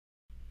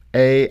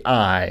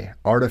AI,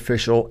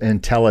 artificial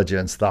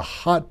intelligence, the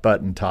hot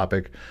button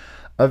topic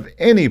of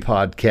any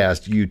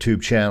podcast,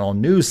 YouTube channel,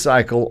 news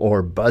cycle,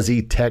 or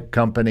buzzy tech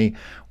company.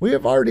 We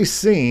have already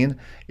seen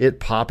it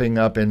popping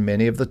up in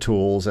many of the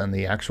tools and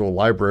the actual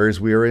libraries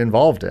we are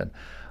involved in.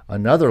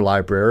 Another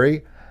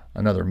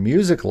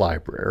music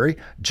library,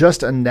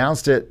 just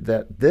announced it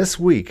that this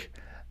week,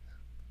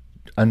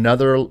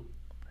 another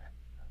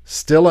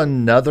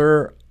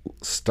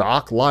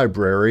stock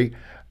library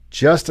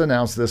just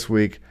announced this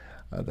week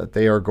that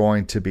they are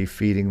going to be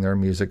feeding their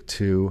music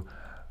to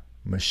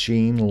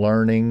machine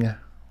learning,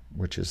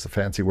 which is the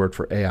fancy word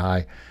for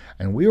AI.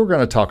 And we were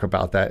going to talk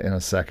about that in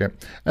a second.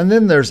 And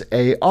then there's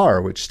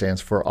AR, which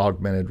stands for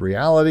augmented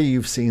reality.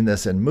 You've seen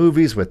this in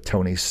movies with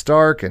Tony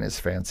Stark and his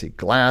fancy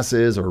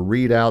glasses or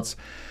readouts.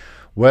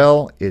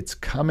 Well, it's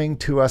coming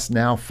to us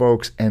now,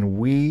 folks, and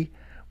we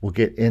will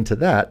get into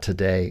that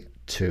today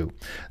too.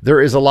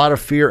 There is a lot of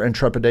fear and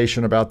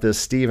trepidation about this.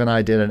 Steve and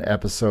I did an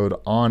episode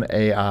on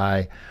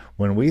AI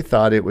when we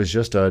thought it was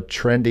just a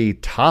trendy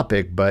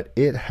topic, but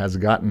it has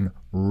gotten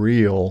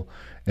real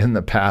in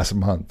the past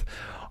month.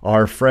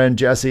 Our friend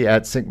Jesse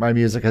at Sync My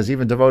Music has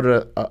even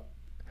devoted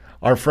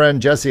our friend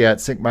Jesse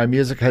at Sync My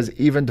Music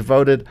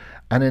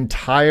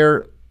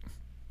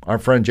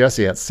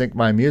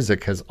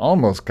has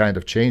almost kind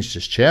of changed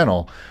his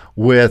channel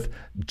with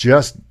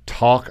just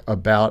talk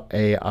about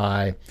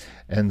AI.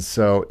 And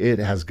so it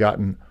has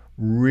gotten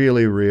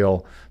really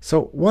real.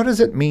 So what does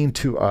it mean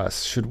to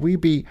us? Should we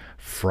be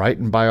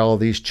frightened by all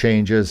these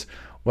changes?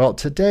 Well,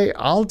 today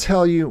I'll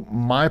tell you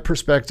my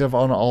perspective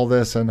on all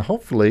this, and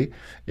hopefully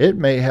it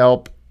may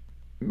help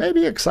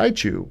maybe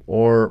excite you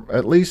or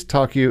at least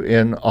talk you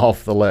in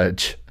off the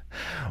ledge.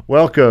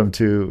 Welcome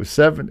to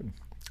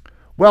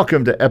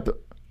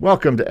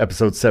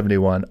episode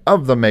 71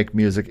 of the Make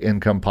Music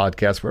Income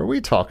podcast, where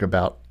we talk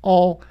about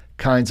all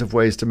kinds of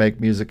ways to make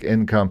music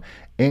income,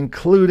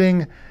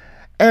 including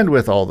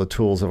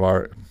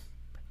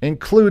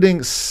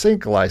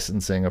sync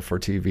licensing for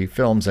TV,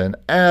 films, and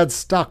ads,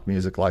 stock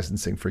music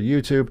licensing for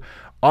YouTube,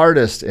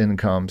 artist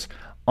incomes,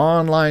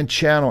 online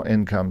channel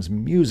incomes,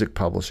 music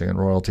publishing and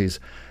royalties,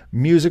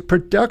 music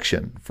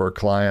production for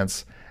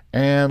clients,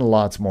 and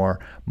lots more.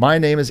 My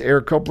name is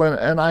Eric Copeland,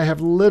 and I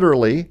have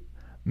literally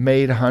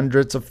made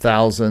hundreds of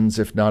thousands,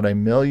 if not $1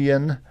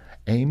 million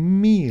over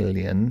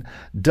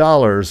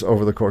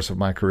the course of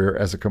my career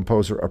as a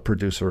composer, a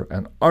producer,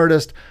 an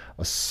artist,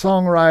 a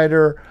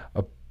songwriter,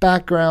 a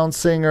background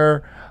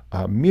singer,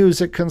 a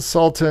music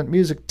consultant,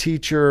 music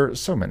teacher,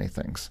 so many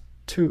things,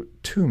 too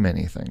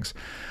many things.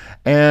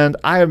 And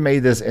I have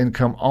made this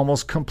income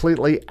almost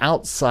completely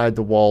outside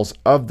the walls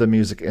of the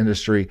music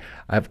industry.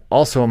 I've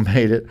also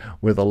made it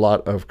with a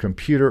lot of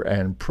computer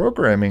and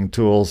programming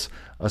tools,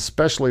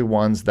 especially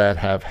ones that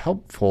have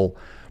helpful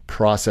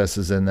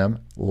processes in them,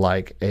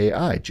 like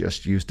AI.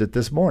 Just used it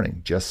this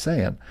morning, just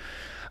saying.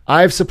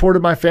 I've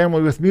supported my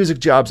family with music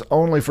jobs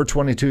only for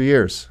 22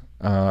 years.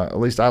 At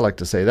least I like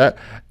to say that,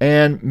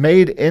 and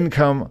made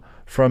income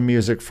from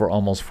music for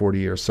almost 40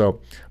 years.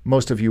 So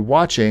most of you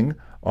watching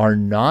are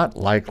not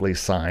likely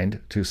signed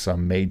to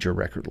some major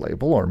record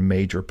label or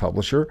major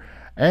publisher,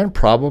 and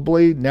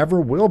probably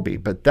never will be.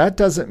 But that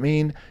doesn't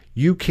mean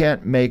you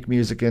can't make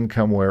music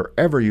income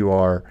wherever you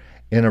are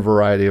in a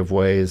variety of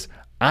ways.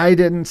 I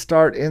didn't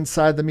start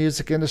inside the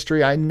music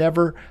industry. I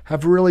never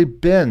have really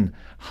been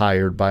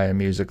hired by a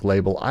music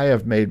label. I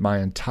have made my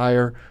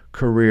entire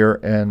career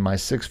and my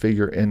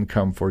six-figure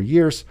income for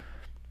years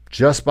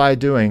just by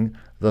doing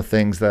the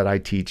things that I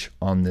teach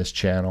on this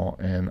channel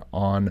and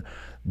on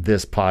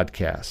this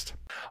podcast.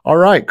 All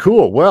right,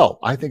 cool. Well,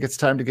 I think it's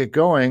time to get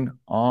going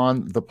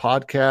on the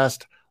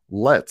podcast.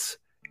 Let's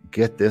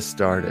get this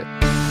started.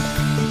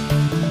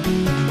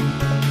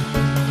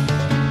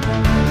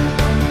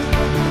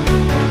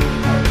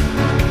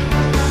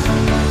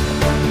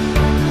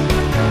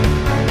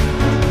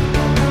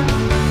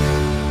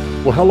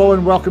 Well, hello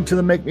and welcome to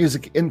the Make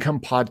Music Income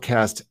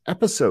Podcast,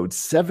 episode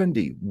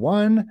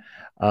 71.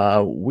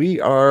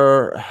 We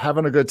are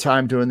having a good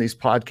time doing these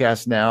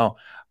podcasts now.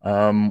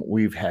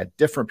 We've had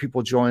different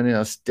people joining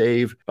us.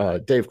 Dave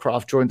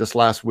Croft joined us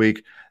last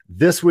week.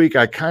 This week,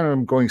 I kind of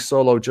am going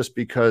solo just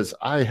because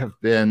I'll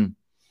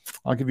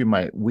give you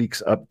my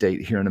week's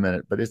update here in a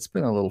minute, but it's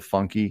been a little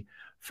funky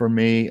for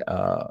me.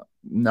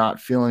 Not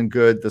feeling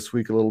good this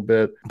week a little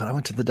bit, but I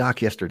went to the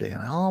doc yesterday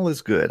and all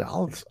is good.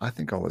 I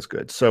think all is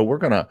good. So we're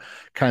going to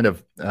kind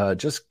of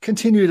just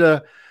continue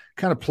to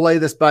kind of play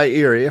this by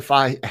ear. If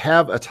I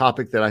have a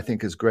topic that I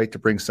think is great to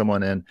bring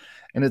someone in,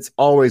 and it's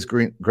always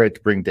great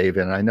to bring Dave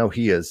in. I know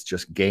he is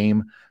just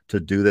game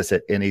to do this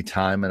at any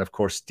time. And of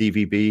course,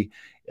 Stevie B,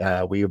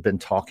 we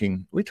talk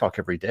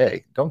every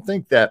day. Don't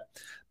think that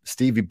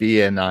Stevie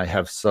B and I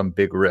have some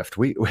big rift.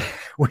 We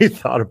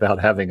thought about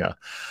having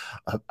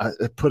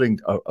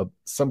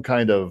some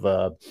kind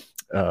of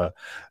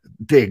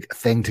big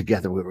thing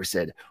together where we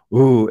said,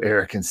 ooh,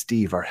 Eric and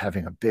Steve are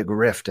having a big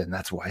rift, and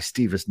that's why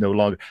Steve is no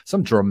longer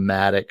some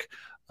dramatic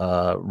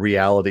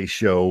reality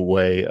show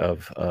way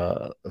of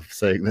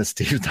saying that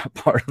Steve's not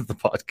part of the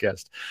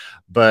podcast,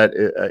 but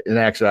in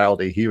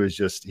actuality,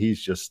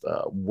 he's just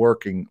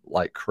working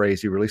like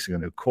crazy, releasing a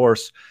new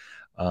course,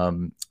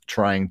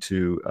 trying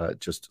to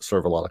just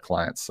serve a lot of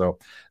clients. So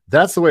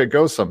that's the way it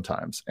goes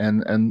sometimes.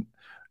 And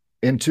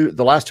into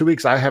the last 2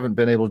 weeks, I haven't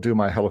been able to do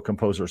my Hello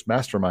Composers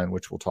Mastermind,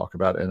 which we'll talk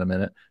about in a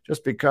minute,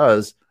 just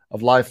because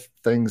of life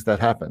things that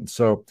happen.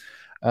 So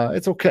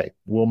it's okay.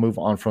 We'll move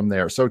on from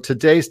there. So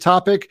today's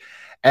topic,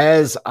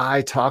 as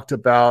I talked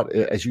about,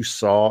 as you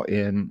saw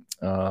in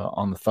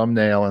on the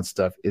thumbnail and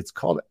stuff, it's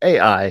called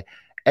AI,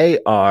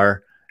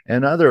 AR,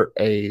 and other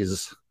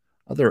A's,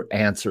 other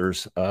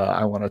answers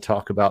I want to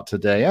talk about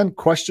today, and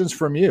questions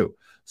from you.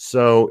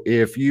 So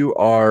if you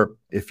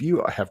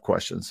have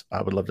questions,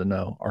 I would love to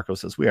know. Arco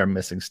says, we are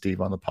missing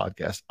Steve on the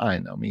podcast. I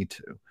know, me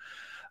too.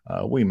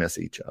 We miss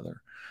each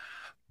other.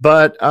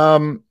 But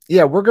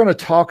yeah, we're going to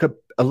talk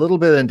a little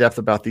bit in depth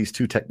about these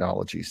two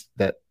technologies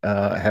that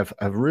have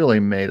really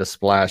made a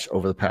splash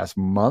over the past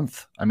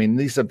month. I mean,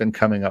 these have been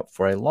coming up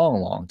for a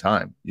long, long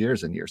time,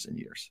 years and years and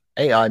years.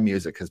 AI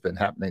music has been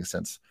happening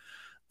since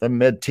the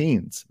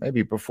mid-teens,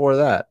 maybe before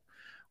that.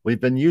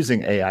 We've been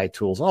using AI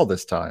tools all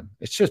this time.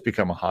 It's just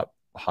become a hot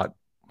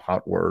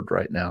word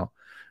right now.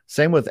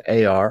 Same with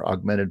AR,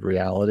 augmented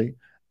reality.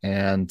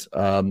 And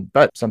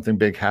but something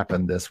big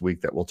happened this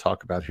week that we'll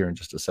talk about here in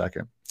just a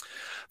second.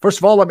 First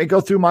of all, let me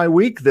go through my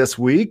week this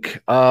week.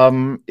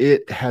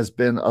 It has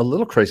been a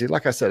little crazy.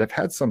 Like I said, I've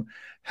had some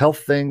health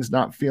things,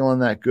 not feeling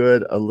that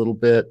good a little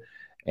bit,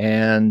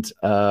 and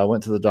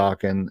went to the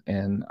doc, and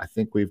I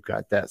think we've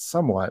got that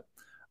somewhat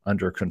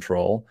under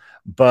control.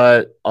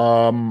 But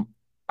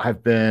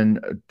I've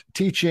been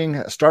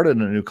teaching, started a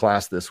new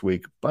class this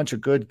week, bunch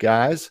of good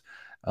guys.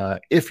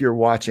 If you're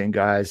watching,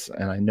 guys,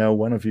 and I know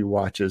one of you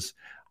watches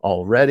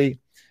already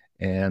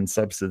and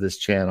subs to this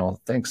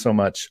channel, thanks so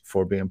much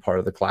for being part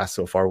of the class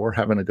so far. We're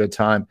having a good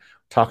time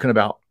talking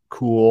about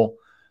cool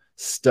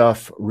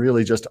stuff,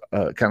 really just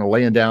kind of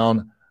laying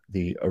down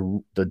the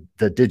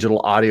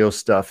digital audio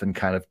stuff and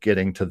kind of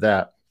getting to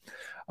that.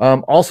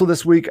 Also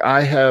this week,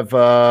 I have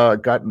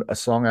gotten a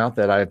song out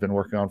that I've been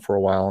working on for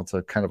a while. It's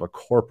a kind of a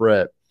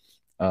corporate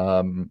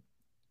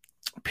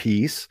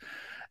piece.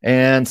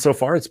 And so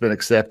far it's been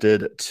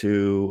accepted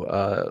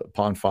to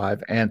Pond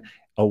 5 and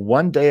a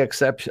one-day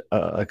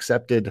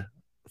accepted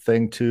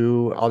thing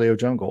to Audio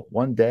Jungle.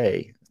 One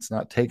day. It's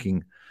not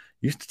taking,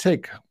 used to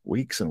take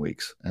weeks and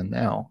weeks, and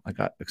now I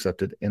got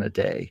accepted in a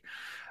day.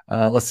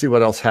 Let's see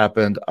what else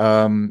happened.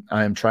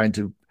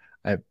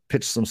 I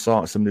pitched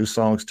some new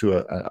songs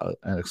to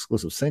an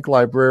exclusive sync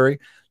library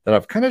that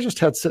I've kind of just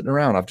had sitting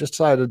around. I've just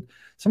decided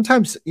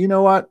sometimes, you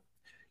know what,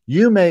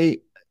 you may,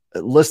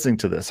 listening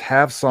to this,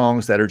 have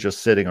songs that are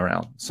just sitting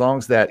around,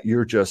 songs that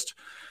you're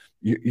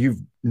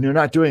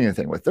not doing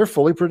anything with. They're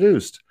fully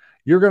produced.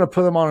 You're going to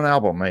put them on an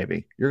album,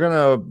 maybe. You're going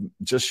to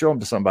just show them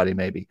to somebody,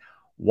 maybe.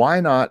 Why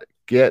not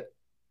get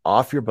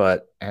off your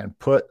butt and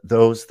put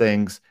those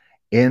things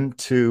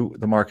into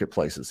the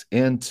marketplaces,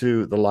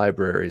 into the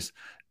libraries?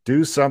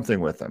 Do something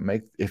with them.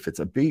 If it's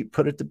a beat,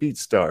 put it to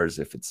BeatStars.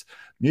 If it's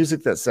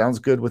music that sounds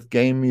good with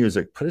game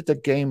music, put it to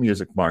game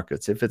music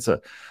markets. If it's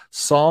a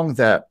song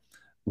that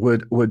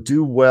would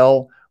do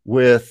well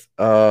with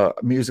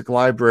music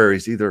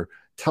libraries, either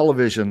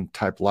television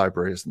type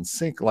libraries and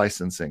sync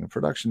licensing and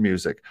production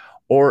music,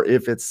 or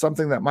if it's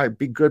something that might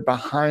be good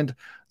behind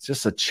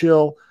just a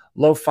chill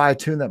lo-fi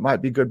tune that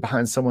might be good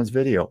behind someone's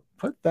video,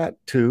 put that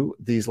to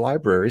these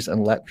libraries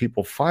and let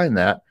people find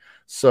that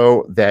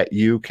so that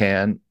you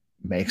can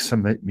make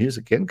some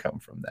music income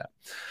from that.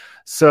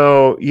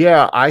 So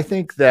yeah, I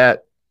think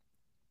that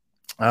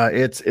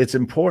it's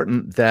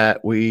important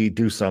that we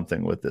do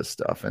something with this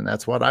stuff, and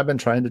that's what I've been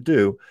trying to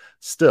do.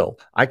 Still,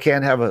 I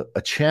can't have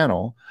a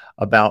channel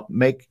about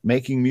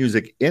making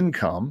music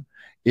income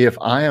if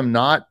I am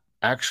not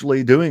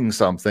actually doing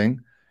something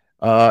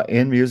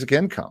in music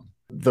income.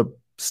 The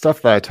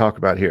stuff that I talk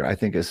about here, I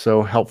think, is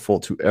so helpful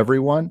to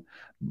everyone.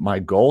 My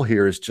goal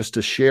here is just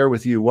to share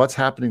with you what's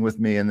happening with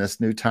me in this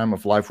new time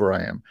of life where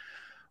I am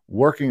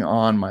working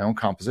on my own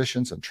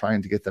compositions and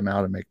trying to get them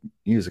out and make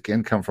music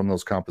income from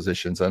those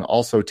compositions, and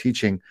also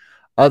teaching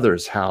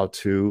others how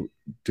to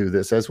do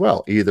this as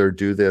well. Either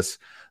do this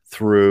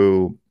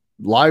through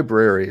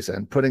libraries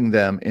and putting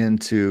them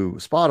into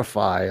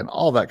Spotify and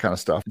all that kind of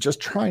stuff. Just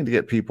trying to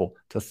get people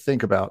to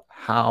think about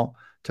how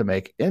to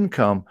make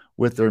income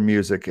with their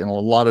music in a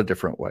lot of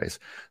different ways.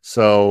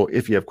 So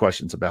if you have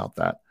questions about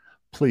that,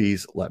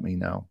 please let me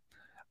know.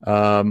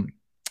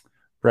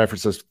 Bradford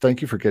says,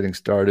 thank you for getting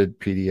started,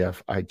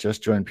 PDF. I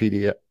just joined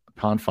PDF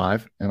Pond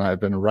 5, and I've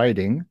been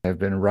writing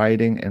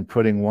and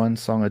putting one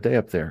song a day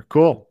up there.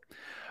 Cool.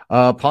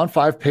 Pond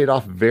 5 paid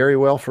off very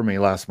well for me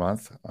last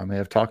month. I may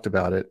have talked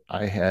about it.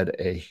 I had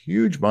a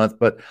huge month,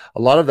 but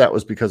a lot of that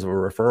was because of a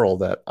referral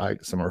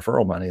some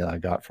referral money that I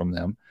got from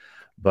them.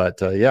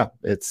 But yeah,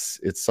 it's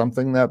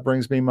something that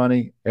brings me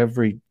money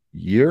every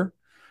year.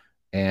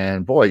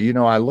 And boy,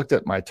 I looked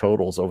at my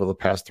totals over the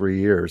past 3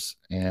 years,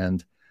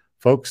 and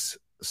folks,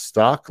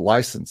 stock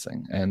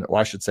licensing, and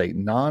I should say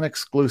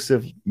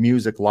non-exclusive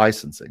music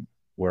licensing,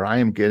 where I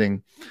am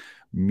getting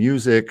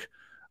music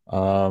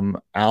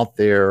out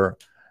there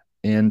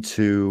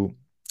into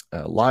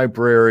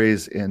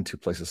libraries, into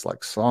places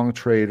like Song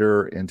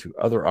Trader, into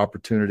other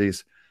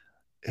opportunities.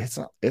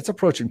 It's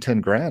approaching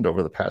 10 grand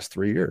over the past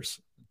 3 years,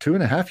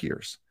 2.5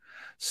 years.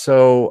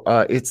 So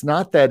it's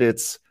not that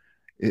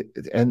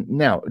and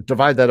now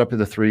divide that up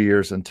into 3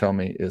 years and tell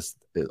me, is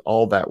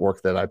all that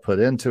work that I put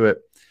into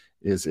it,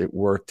 is it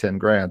worth 10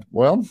 grand?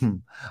 Well,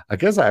 I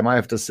guess I might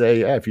have to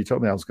say, yeah, if you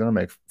told me I was going to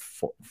make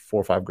four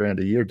or 5 grand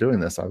a year doing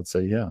this, I would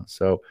say, yeah.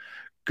 So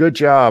good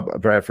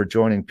job, Brad, for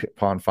joining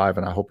Pond 5,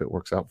 and I hope it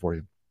works out for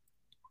you.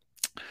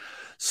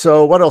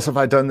 So what else have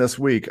I done this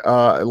week?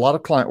 A lot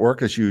of client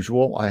work as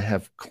usual. I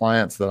have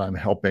clients that I'm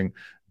helping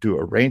do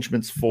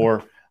arrangements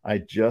for. I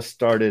just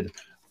started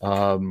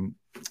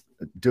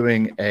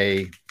doing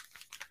a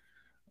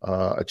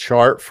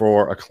chart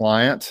for a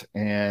client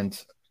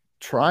and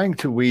trying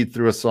to weed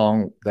through a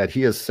song that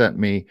he has sent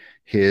me,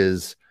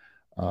 his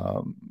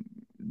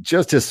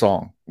just his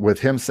song with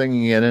him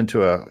singing it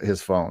into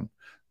his phone.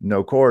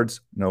 No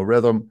chords, no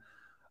rhythm,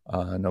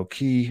 no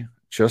key.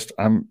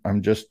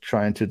 I'm just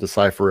trying to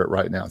decipher it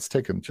right now. It's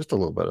taken just a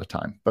little bit of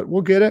time, but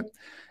we'll get it.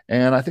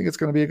 And I think it's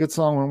going to be a good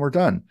song when we're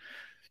done.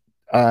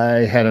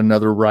 I had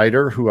another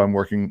writer who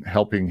I'm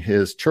helping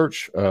his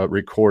church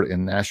record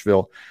in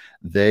Nashville.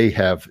 They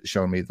have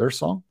shown me their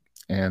song,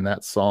 and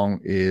that song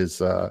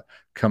is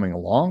coming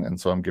along.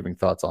 And so I'm giving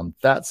thoughts on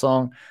that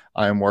song.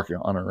 I am working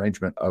on an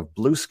arrangement of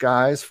Blue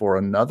Skies for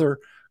another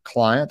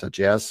client, a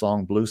jazz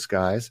song, Blue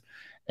Skies.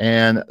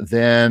 And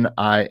then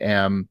I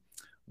am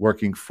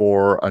working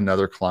for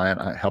another client,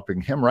 helping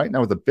him right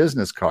now with a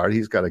business card.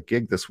 He's got a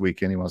gig this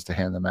weekend. He wants to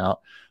hand them out,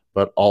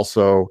 but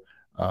also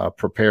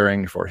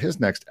preparing for his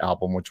next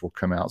album, which will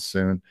come out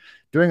soon,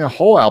 doing a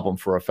whole album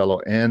for a fellow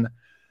in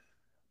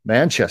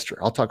Manchester.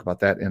 I'll talk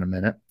about that in a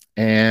minute.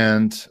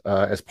 And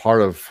as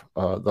part of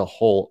the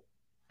whole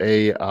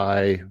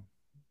AI,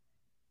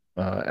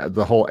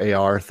 the whole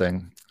AR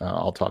thing,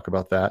 I'll talk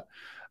about that.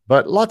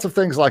 But lots of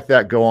things like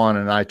that go on,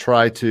 and I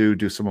try to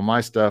do some of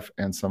my stuff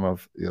and some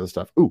of the other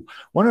stuff. Ooh,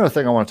 one other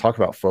thing I want to talk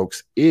about,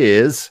 folks,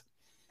 is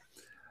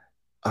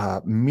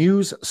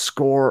Muse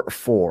Score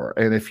 4.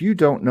 And if you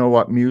don't know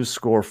what Muse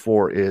Score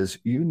 4 is,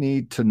 you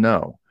need to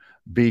know,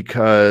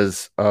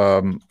 because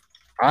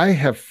I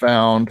have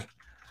found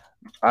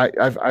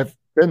I've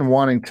been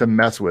wanting to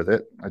mess with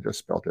it. I just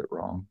spelled it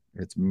wrong.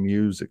 It's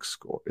Music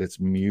Score. It's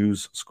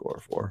Muse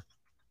Score 4.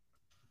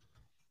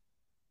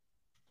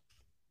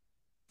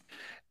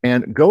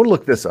 And go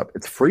look this up.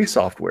 It's free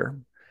software.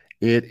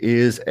 It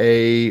is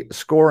a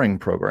scoring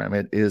program.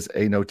 It is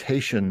a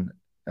notation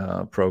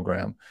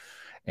program.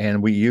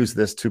 And we use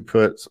this to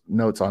put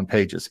notes on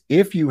pages.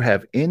 If you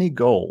have any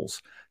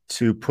goals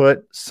to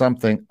put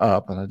something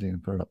up, and I didn't even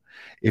put it up.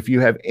 If you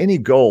have any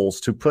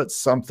goals to put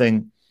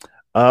something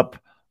up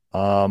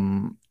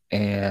and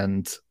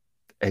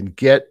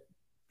get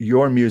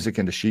your music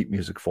into sheet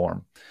music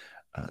form,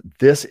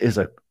 this is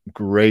a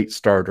great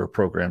starter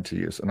program to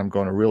use, and I'm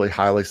going to really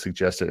highly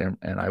suggest it.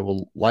 And I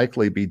will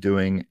likely be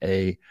doing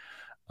a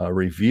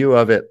review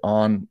of it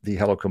on the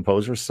Hello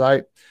Composer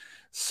site.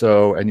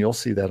 So, and you'll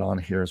see that on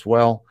here as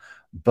well.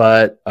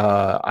 But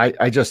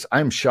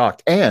I'm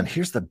shocked. And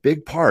here's the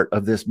big part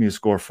of this Muse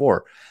Score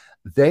 4.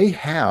 They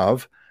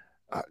have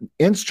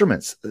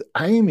instruments.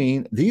 I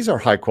mean, these are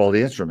high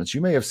quality instruments.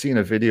 You may have seen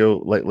a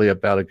video lately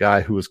about a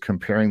guy who was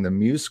comparing the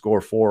Muse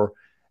Score 4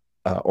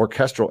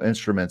 orchestral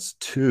instruments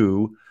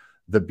to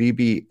the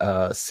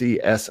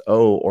BBCSO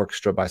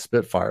Orchestra by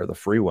Spitfire, the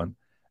free one.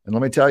 And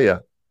let me tell you,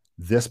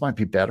 this might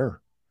be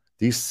better.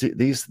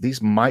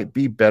 These might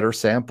be better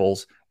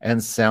samples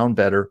and sound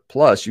better.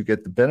 Plus, you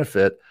get the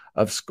benefit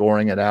of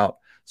scoring it out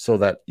so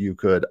that you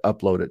could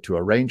upload it to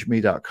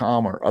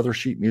arrangeme.com or other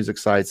sheet music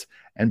sites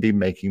and be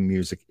making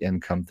music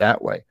income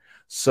that way.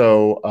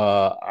 So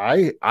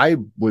I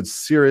would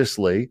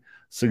seriously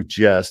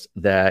suggest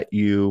that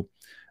you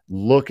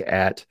look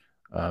at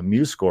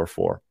Muse Score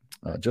 4.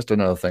 Just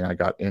another thing I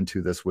got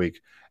into this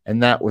week,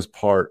 and that was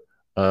part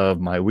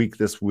of my week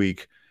this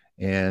week.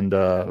 And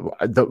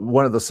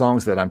one of the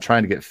songs that I'm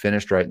trying to get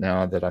finished right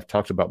now that I've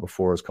talked about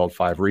before is called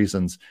 5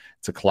 Reasons.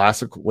 It's a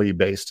classically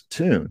based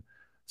tune.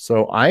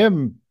 So I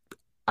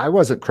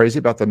wasn't crazy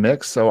about the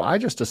mix, so I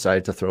just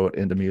decided to throw it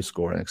into Muse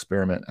Score and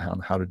experiment on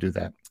how to do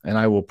that. And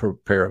I will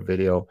prepare a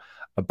video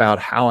about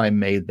how I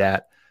made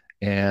that,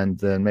 and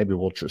then maybe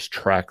we'll just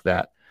track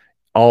that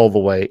all the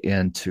way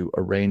into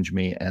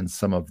ArrangeMe and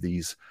some of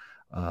these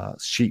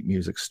sheet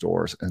music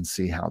stores and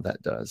see how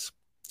that does.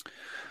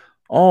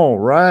 All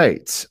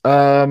right.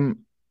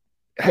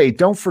 Hey,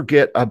 don't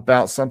forget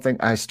about something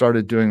I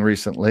started doing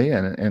recently,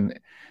 and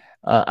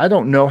I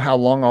don't know how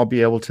long I'll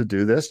be able to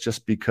do this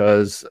just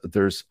because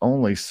there's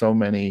only so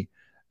many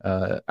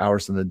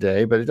hours in the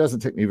day, but it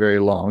doesn't take me very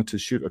long to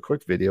shoot a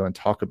quick video and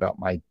talk about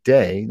my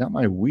day, not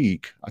my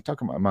week. I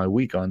talk about my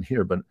week on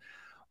here, but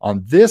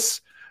on this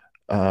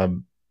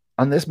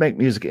on this Make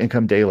Music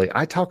Income Daily,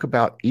 I talk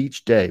about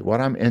each day,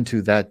 what I'm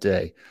into that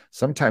day.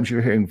 Sometimes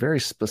you're hearing very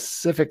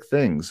specific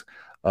things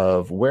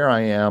of where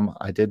I am.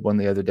 I did one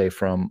the other day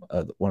from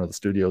one of the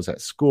studios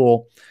at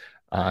school.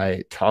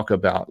 I talk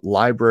about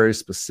libraries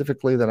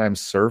specifically that I'm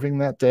serving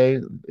that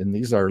day. And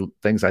these are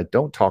things I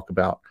don't talk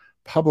about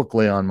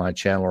publicly on my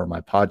channel or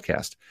my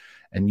podcast.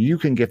 And you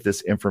can get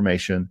this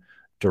information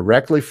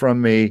directly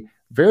from me.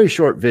 Very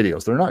short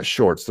videos. They're not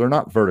shorts. They're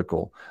not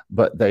vertical,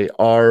 but they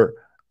are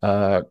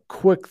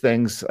quick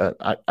things.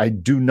 I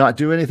do not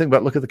do anything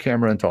but look at the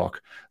camera and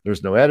talk.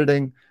 There's no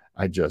editing.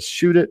 I just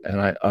shoot it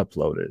and I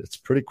upload it. It's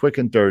pretty quick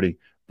and dirty,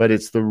 but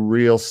it's the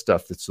real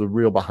stuff. It's the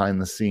real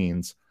behind the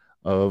scenes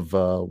of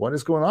what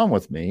is going on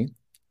with me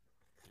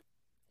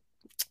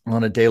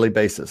on a daily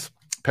basis.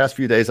 Past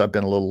few days, I've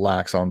been a little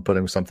lax on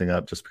putting something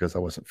up just because I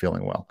wasn't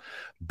feeling well.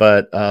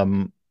 But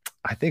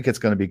I think it's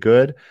going to be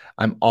good.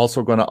 I'm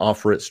also going to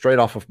offer it straight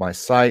off of my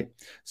site.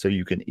 So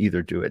you can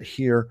either do it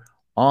here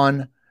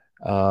on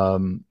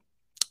YouTube,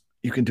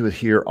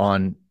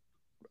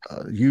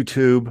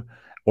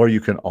 or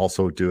you can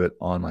also do it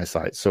on my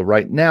site. So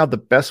right now, the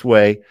best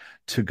way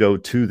to go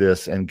to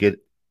this and get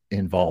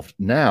involved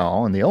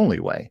now, and the only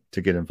way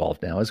to get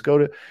involved now, is go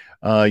to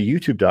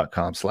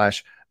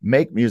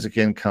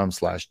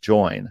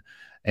youtube.com/makemusicincome/join.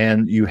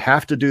 And you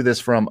have to do this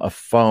from a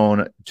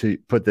phone to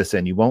put this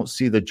in. You won't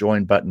see the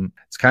join button.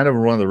 It's kind of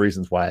one of the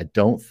reasons why I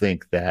don't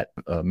think that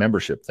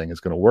membership thing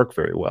is going to work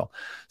very well.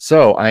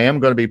 So I am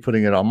going to be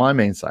putting it on my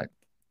main site.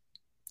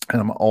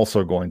 And I'm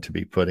also going to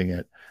be putting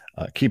it,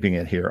 keeping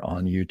it here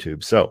on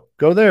YouTube. So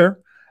go there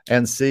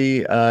and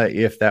see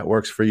if that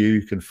works for you.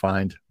 You can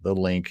find the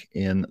link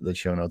in the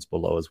show notes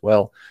below as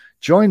well.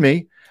 Join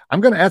me.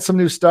 I'm going to add some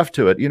new stuff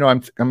to it. You know,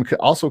 I'm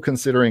also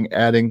considering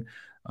adding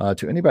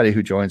to anybody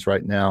who joins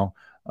right now,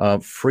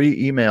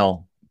 free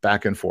email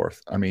back and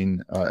forth. I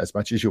mean, as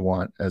much as you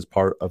want as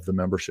part of the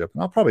membership.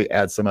 And I'll probably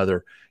add some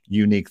other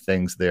unique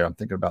things there. I'm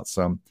thinking about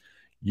some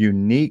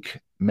unique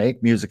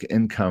Make Music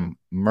Income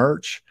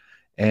merch.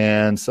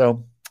 And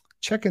so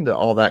check into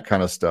all that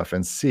kind of stuff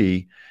and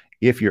see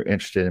if you're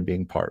interested in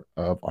being part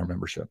of our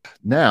membership.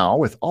 Now,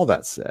 with all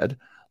that said,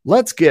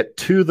 let's get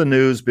to the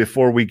news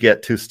before we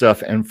get to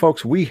stuff. And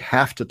folks, we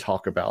have to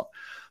talk about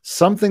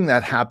something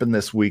that happened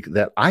this week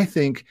that I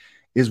think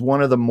is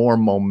one of the more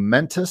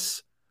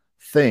momentous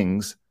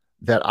things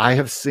that I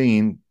have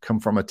seen come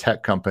from a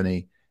tech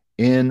company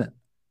in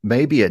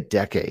maybe a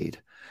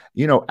decade.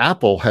 You know,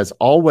 Apple has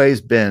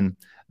always been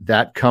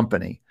that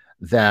company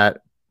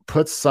that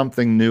puts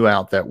something new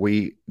out that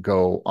we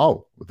go,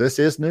 oh, this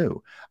is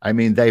new. I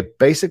mean, they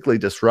basically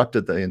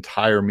disrupted the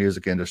entire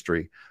music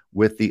industry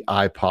with the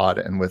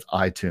iPod and with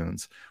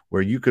iTunes,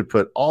 where you could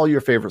put all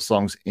your favorite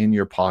songs in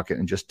your pocket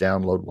and just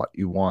download what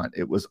you want.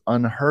 It was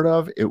unheard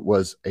of. It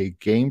was a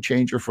game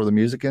changer for the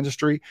music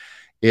industry.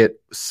 It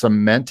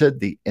cemented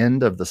the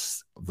end of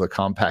the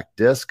compact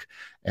disc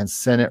and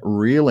sent it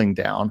reeling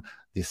down.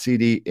 The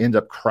CD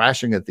ended up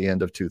crashing at the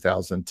end of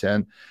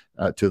 2010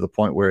 to the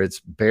point where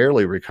it's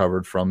barely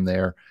recovered from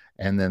there.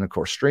 And then, of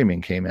course,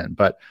 streaming came in.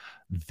 But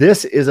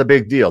this is a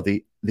big deal.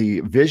 The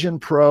Vision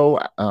Pro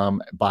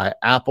by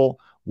Apple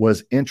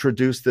was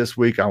introduced this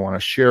week. I want to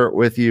share it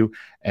with you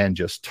and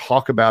just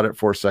talk about it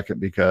for a second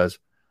because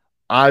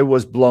I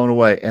was blown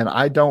away, and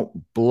I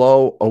don't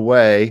blow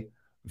away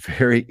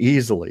very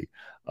easily.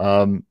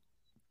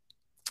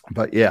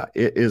 But yeah,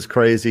 it is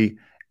crazy.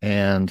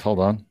 And hold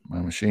on, my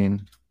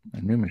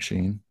new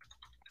machine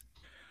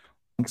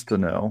wants to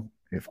know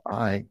if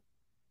I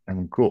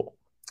am cool.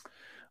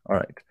 All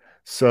right.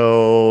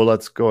 So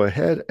let's go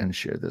ahead and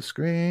share the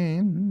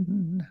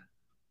screen.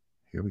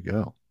 Here we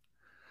go.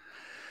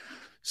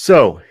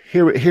 So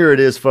here it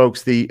is,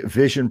 folks, the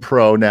Vision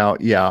Pro. Now,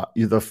 yeah,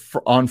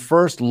 on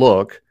first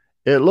look,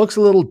 it looks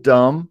a little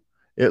dumb.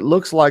 It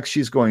looks like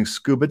she's going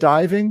scuba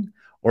diving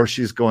or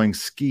she's going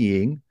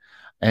skiing.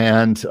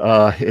 And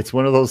it's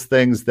one of those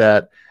things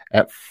that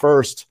at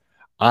first,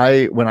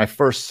 when I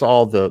first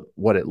saw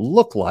what it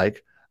looked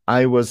like,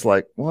 I was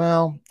like,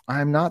 well,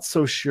 I'm not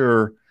so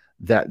sure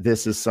that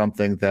this is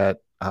something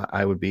that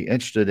I would be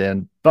interested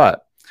in.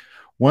 But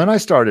when I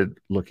started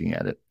looking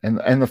at it,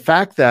 and the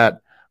fact that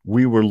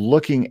we were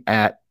looking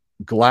at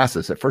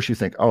glasses, at first you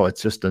think, oh,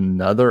 it's just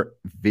another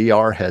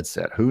VR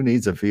headset. Who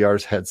needs a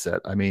VR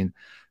headset? I mean,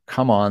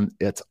 come on,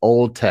 it's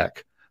old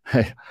tech.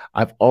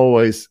 I've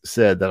always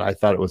said that I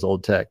thought it was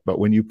old tech, but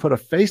when you put a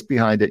face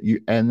behind it,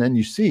 and then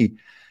you see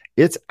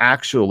it's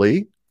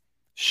actually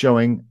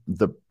showing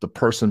the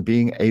person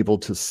being able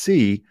to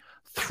see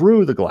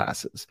through the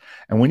glasses.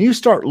 And when you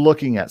start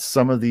looking at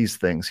some of these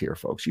things here,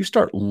 folks, you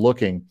start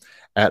looking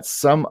at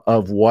some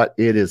of what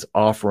it is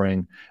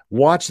offering.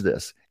 Watch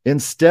this.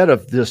 Instead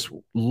of just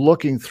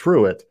looking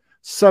through it,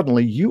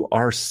 suddenly you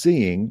are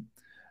seeing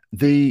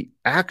the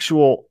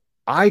actual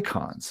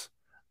icons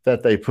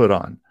that they put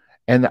on.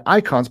 And the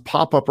icons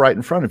pop up right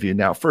in front of you.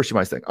 Now, first you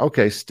might think,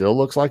 okay, still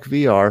looks like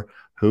VR.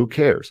 Who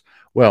cares?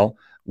 Well,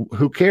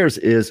 who cares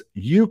is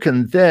you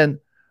can then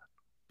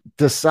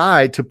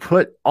decide to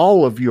put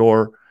all of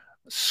your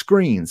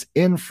screens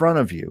in front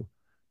of you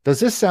Does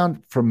this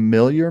sound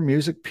familiar,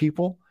 music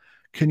people?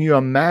 Can you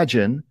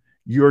imagine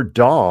your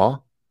DAW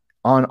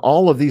on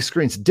all of these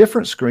screens,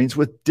 different screens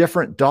with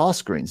different DAW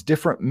screens,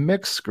 different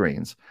mix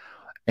screens?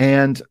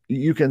 And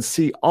you can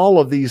see all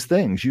of these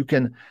things. You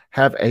can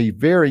have a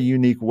very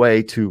unique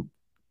way to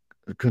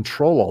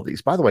control all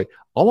these. By the way,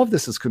 all of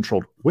this is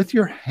controlled with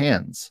your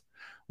hands.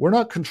 We're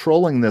not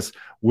controlling this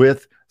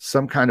with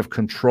some kind of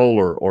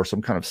controller or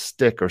some kind of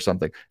stick or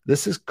something.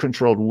 This is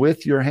controlled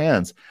with your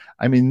hands.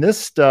 I mean, this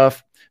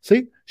stuff,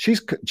 see,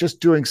 she's just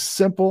doing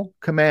simple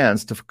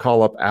commands to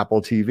call up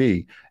Apple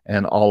TV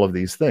and all of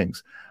these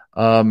things.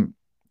 You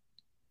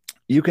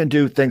can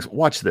do things.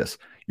 Watch this.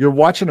 You're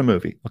watching a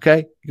movie,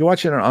 okay? You're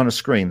watching it on a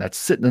screen that's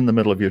sitting in the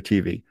middle of your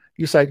TV.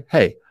 You say,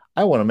 hey,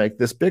 I want to make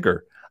this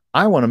bigger.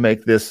 I want to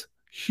make this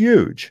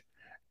huge.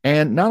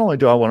 And not only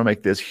do I want to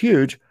make this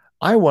huge,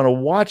 I want to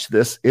watch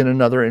this in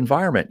another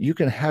environment. You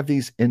can have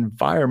these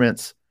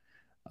environments.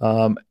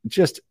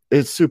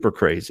 It's super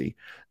crazy.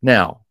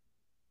 Now,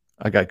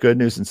 I got good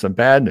news and some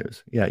bad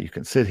news. Yeah, you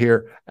can sit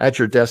here at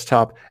your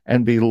desktop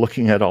and be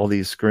looking at all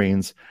these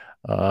screens.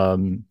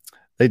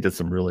 They did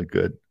some really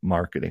good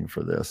marketing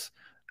for this.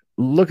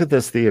 Look at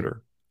this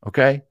theater,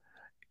 okay?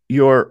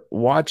 You're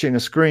watching a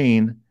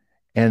screen,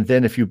 and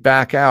then if you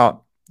back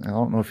out, I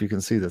don't know if you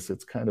can see this.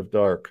 It's kind of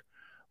dark,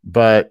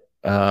 but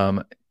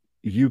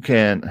you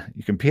can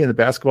be in the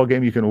basketball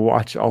game. You can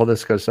watch all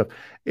this kind of stuff.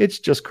 It's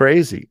just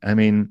crazy. I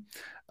mean,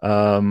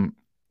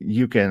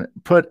 you can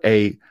put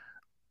a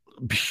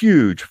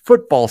huge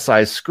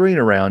football-sized screen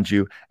around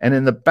you, and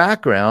in the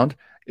background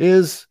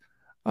is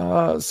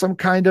some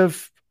kind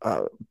of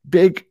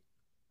big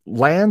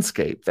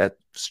landscape that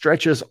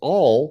stretches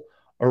all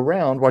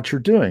around what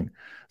you're doing.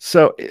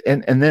 So,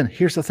 and then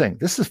here's the thing.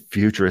 This is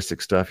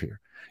futuristic stuff here.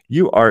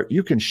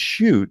 You can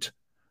shoot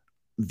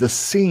the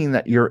scene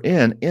that you're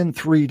in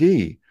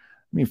 3D. I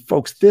mean,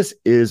 folks, this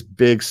is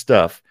big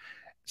stuff.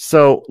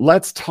 So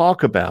let's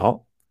talk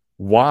about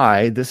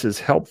why this is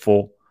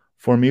helpful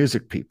for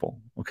music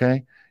people.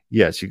 Okay.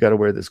 Yes, you got to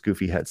wear this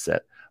goofy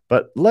headset,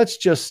 but let's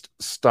just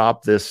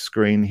stop this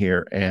screen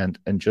here and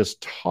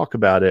just talk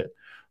about it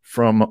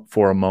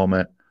for a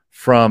moment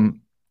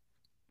from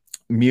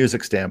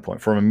music standpoint,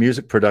 from a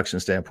music production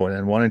standpoint,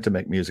 and wanting to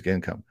make music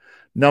income.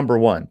 Number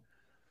one,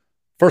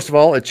 first of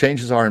all, it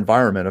changes our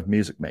environment of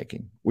music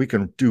making. We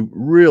can do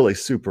really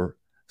super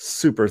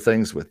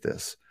things with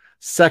this.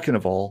 Second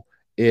of all,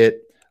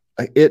 it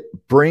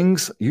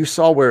brings, you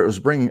saw where it was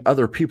bringing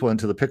other people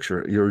into the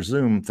picture, your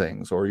Zoom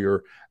things,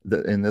 or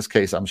in this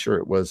case, I'm sure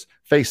it was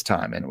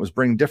FaceTime, and it was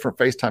bringing different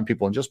FaceTime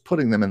people and just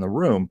putting them in the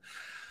room.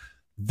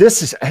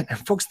 And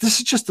folks, this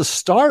is just the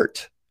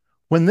start.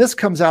 When this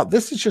comes out,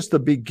 this is just the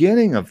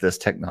beginning of this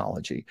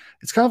technology.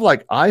 It's kind of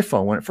like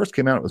iPhone. When it first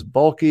came out, it was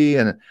bulky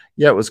and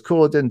yeah, it was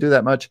cool. It didn't do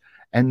that much.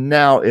 And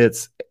now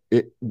it's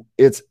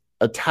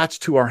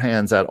attached to our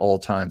hands at all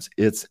times.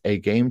 It's a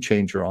game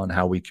changer on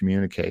how we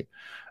communicate.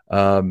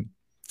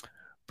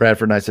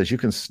 Bradford Knight says you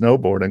can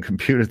snowboard and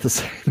compute at the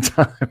same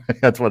time.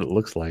 That's what it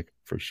looks like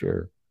for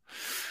sure.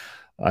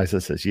 Isa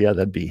says, yeah,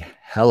 that'd be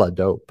hella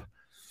dope.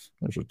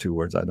 Those are two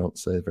words I don't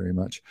say very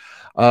much.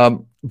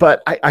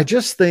 But I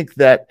just think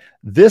that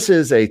this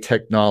is a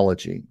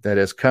technology that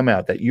has come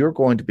out that you're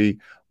going to be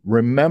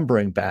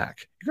remembering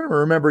back. You're going to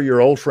remember your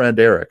old friend,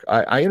 Eric.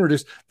 I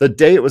introduced the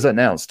day it was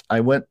announced.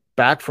 I went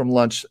back from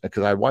lunch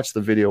because I watched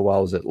the video while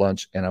I was at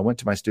lunch, and I went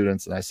to my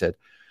students and I said,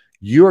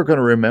 you are going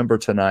to remember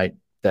tonight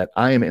that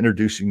I am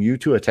introducing you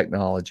to a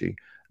technology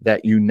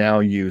that you now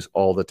use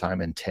all the time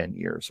in 10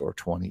 years or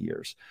 20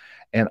 years.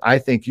 And I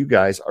think you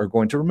guys are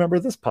going to remember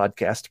this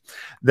podcast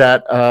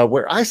that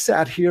where I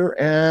sat here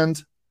and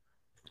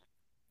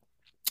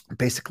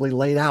basically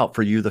laid out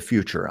for you the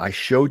future. I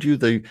showed you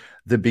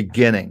the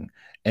beginning,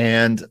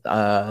 and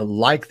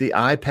like the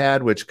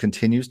iPad, which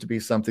continues to be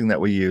something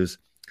that we use,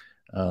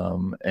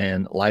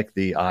 and like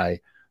the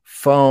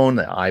iPhone,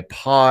 the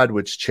iPod,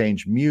 which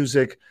changed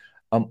music,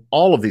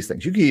 all of these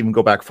things. You can even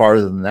go back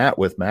farther than that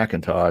with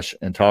Macintosh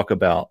and talk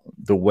about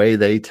the way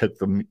they took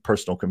the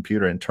personal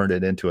computer and turned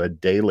it into a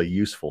daily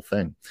useful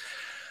thing.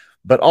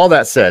 But all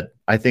that said,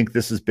 I think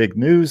this is big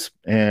news,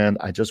 and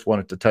I just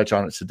wanted to touch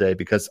on it today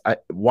because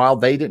while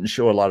they didn't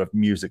show a lot of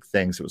music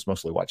things, it was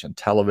mostly watching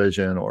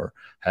television or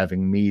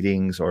having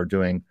meetings or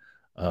doing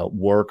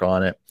work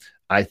on it.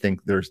 I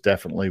think there's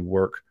definitely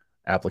work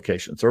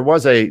applications. There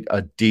was a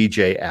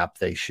DJ app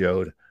they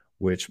showed,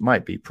 which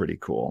might be pretty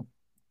cool.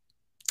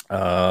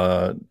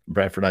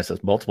 Bradford Knight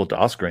says multiple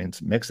DAW screens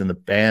mix with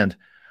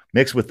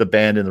the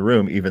band in the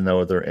room, even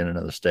though they're in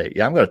another state.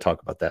 Yeah, I'm going to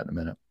talk about that in a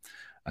minute.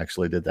 I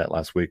actually did that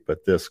last week,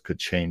 but this could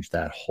change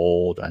that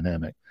whole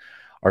dynamic.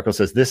 Arco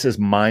says this is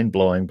mind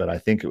blowing, but I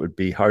think it would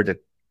be hard to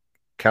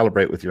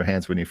calibrate with your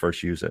hands when you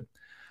first use it.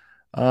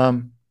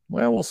 Well,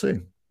 we'll see.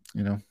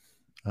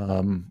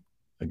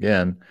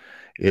 Again,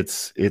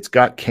 it's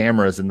got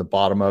cameras in the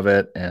bottom of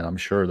it, and I'm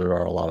sure there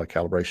are a lot of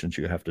calibrations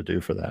you have to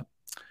do for that.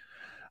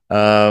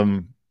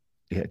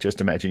 Yeah,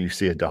 just imagine you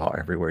see a DAW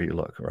everywhere you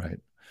look, right?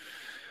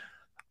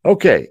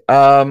 Okay.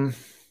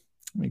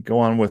 Let me go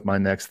on with my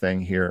next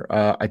thing here.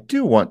 I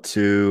do want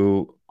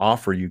to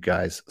offer you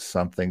guys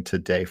something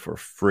today for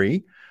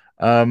free.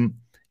 Um,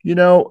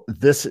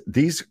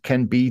 these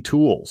can be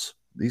tools.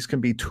 These can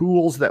be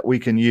tools that we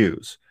can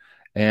use.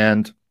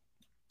 And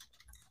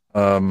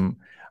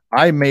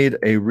I made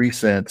a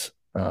recent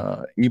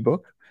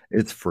ebook.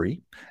 It's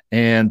free.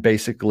 And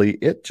basically,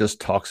 it just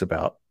talks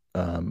about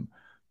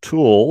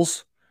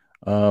tools.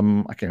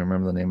 I can't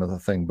remember the name of the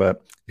thing,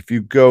 but if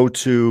you go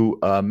to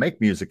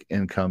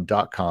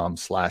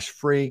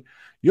makemusicincome.com/free,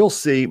 you'll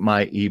see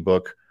my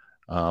ebook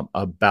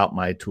about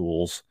my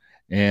tools,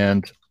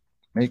 and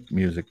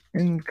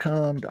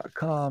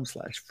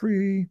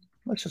makemusicincome.com/free.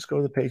 Let's just go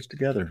to the page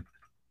together.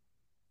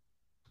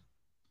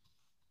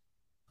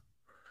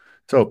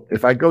 So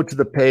if I go to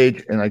the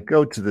page and I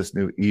go to this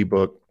new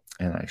ebook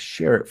and I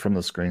share it from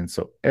the screen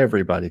so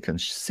everybody can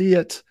see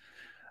it,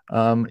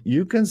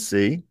 you can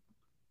see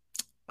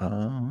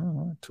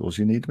tools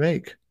you need to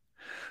make.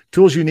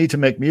 Tools you need to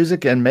make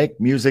music and make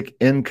music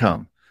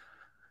income.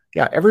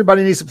 Yeah,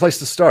 everybody needs a place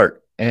to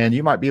start. And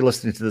you might be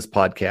listening to this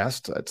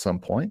podcast at some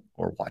point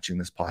or watching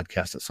this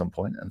podcast at some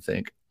point and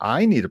think,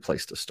 I need a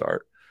place to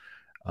start.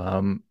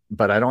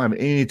 But I don't have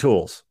any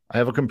tools. I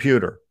have a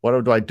computer.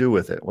 What do I do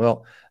with it?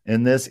 Well,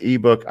 in this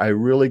ebook, I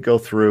really go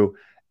through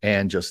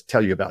and just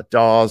tell you about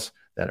DAWs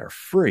that are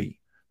free,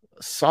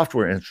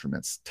 software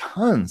instruments,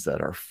 tons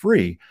that are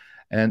free,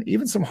 and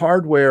even some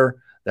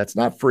hardware that's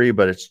not free,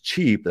 but it's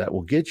cheap that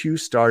will get you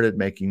started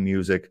making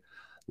music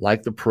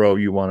like the pro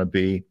you want to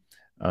be.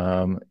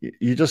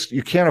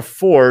 You can't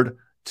afford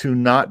to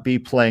not be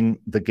playing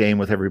the game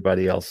with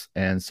everybody else.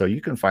 And so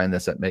you can find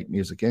this at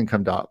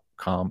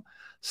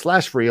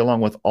makemusicincome.com/free, along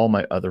with all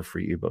my other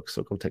free ebooks.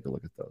 So go take a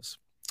look at those.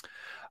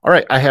 All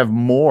right. I have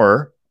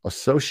more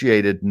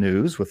associated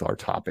news with our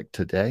topic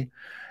today.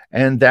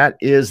 And that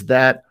is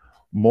that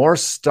more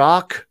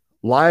stock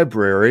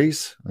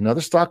libraries,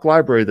 another stock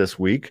library this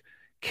week,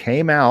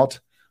 came out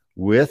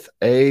with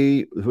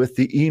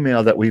the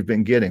email that we've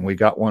been getting. We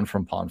got one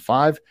from Pond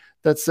 5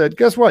 that said,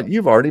 guess what?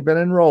 You've already been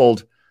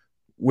enrolled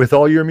with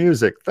all your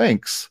music.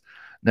 Thanks.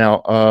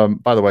 Now,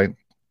 by the way,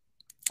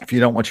 if you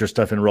don't want your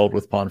stuff enrolled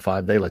with Pond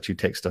 5, they let you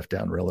take stuff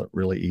down really,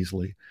 really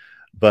easily.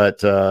 But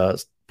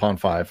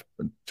Pond 5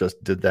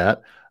 just did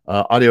that.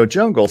 Audio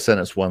Jungle sent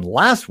us one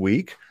last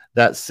week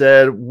that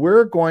said,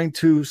 we're going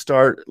to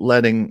start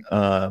letting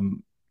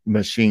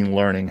machine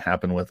learning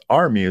happen with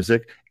our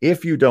music.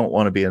 If you don't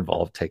want to be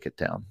involved, take it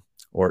down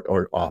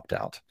or opt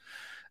out.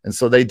 And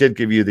so they did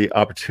give you the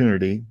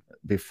opportunity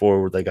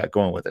before they got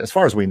going with it, as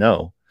far as we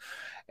know.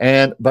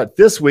 But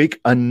this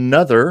week,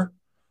 another,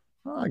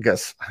 I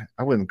guess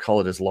I wouldn't call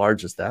it as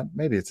large as that.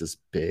 Maybe it's as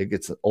big.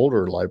 It's an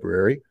older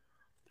library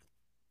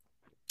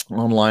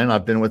online.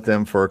 I've been with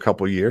them for a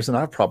couple of years, and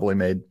I've probably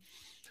made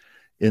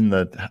in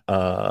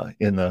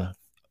the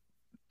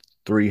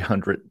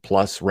 300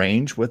 plus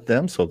range with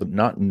them. So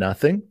not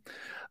nothing.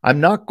 I'm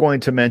not going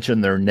to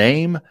mention their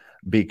name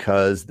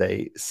because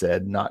they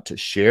said not to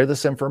share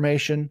this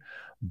information,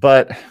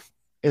 but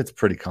it's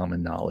pretty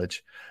common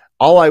knowledge.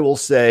 All I will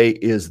say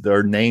is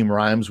their name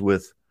rhymes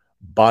with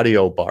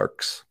Bodio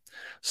Barks.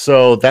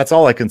 So that's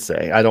all I can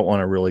say. I don't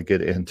want to really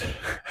get into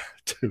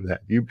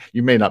that. You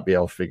may not be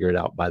able to figure it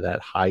out by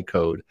that high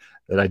code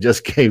that I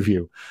just gave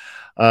you.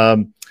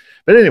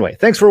 But anyway,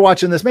 thanks for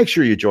watching this. Make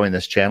sure you join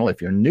this channel.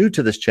 If you're new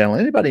to this channel,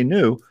 anybody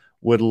new,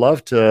 would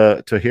love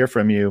to hear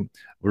from you.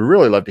 We'd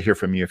really love to hear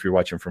from you if you're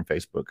watching from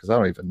Facebook, because I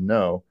don't even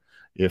know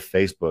if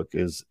Facebook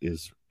is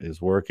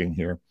working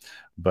here,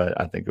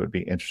 but I think it would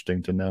be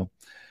interesting to know.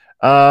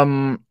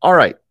 All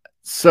right.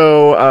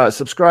 So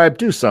subscribe,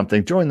 do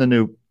something, join the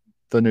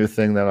new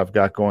thing that I've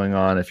got going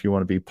on. If you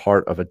want to be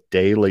part of a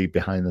daily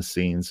behind the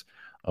scenes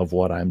of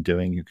what I'm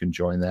doing, you can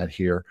join that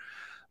here.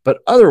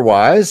 But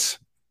otherwise,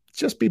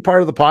 just be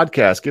part of the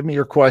podcast. Give me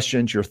your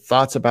questions, your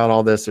thoughts about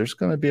all this. There's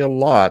going to be a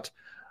lot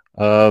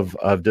of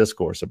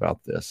discourse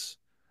about this.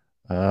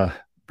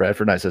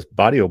 Bradford Knight says,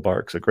 Bodio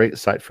Barks, a great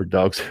site for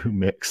dogs who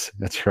mix.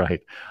 That's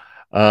right.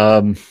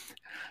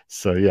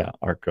 So yeah,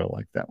 Arco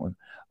like that one.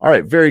 All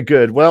right, very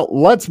good. Well,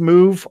 let's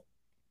move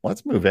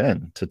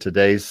in to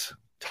today's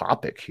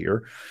topic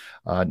here.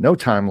 No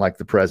time like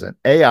the present.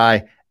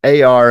 AI,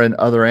 AR, and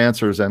other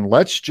answers. And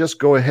let's just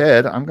go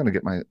ahead. I'm going to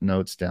get my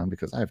notes down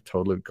because I have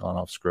totally gone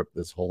off script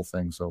this whole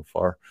thing so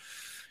far.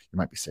 You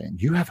might be saying,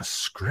 you have a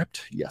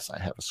script? Yes, I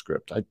have a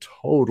script. I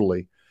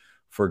totally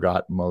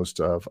forgot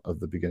most of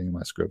the beginning of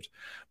my script,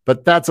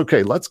 but that's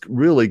okay. Let's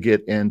really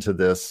get into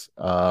this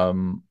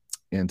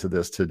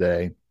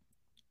today.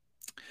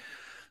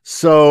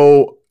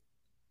 So,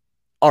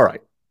 all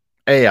right,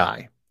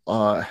 AI,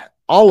 all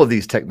of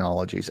these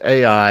technologies,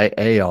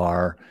 AI,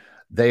 AR,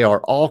 they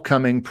are all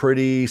coming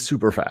pretty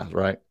super fast,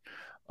 right?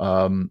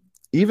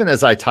 Even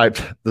as I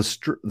typed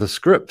the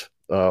script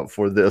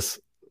for this,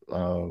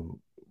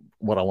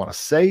 what I want to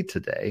say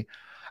today,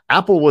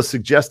 Apple was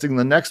suggesting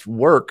the next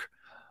word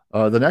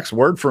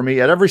for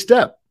me at every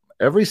step.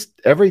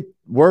 Every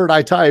word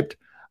I typed,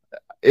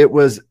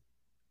 as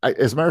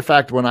a matter of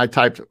fact, when I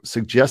typed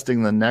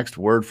suggesting the next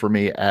word for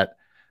me at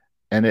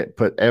and it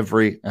put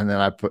and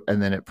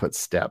then it put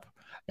step.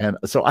 And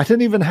so I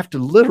didn't even have to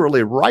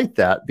literally write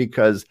that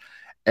because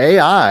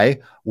AI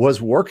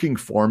was working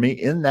for me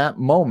in that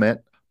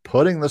moment,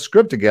 putting the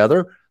script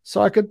together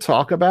so I could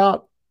talk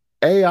about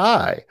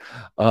AI.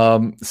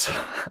 So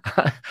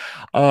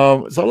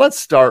let's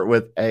start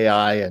with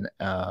AI and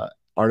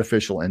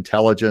artificial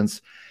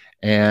intelligence.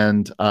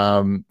 And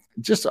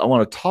just I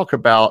want to talk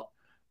about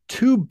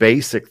two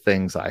basic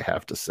things I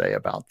have to say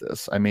about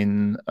this. I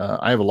mean,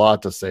 I have a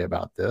lot to say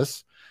about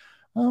this.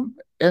 And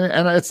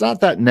it's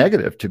not that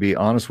negative, to be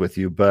honest with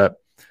you,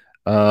 but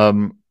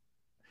my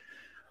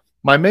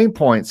main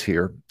points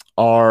here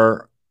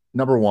are,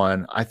 number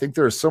one, I think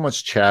there is so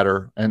much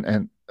chatter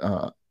and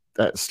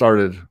that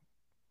started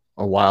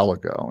a while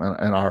ago,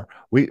 and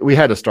we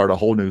had to start a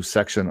whole new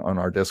section on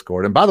our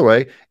Discord. And by the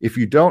way, if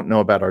you don't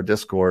know about our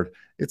Discord,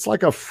 it's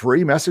like a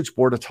free message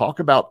board to talk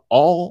about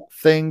all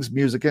things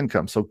music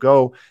income. So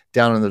go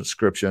down in the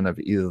description of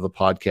either the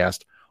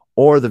podcast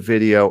or the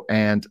video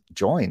and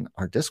join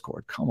our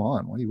Discord. Come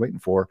on, what are you waiting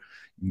for?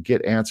 You can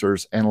get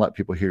answers and let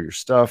people hear your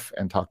stuff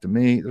and talk to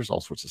me. There's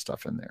all sorts of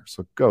stuff in there.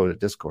 So go to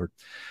Discord.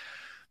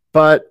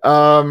 But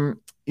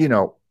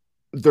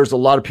there's a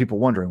lot of people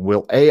wondering,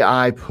 will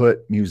AI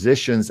put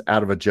musicians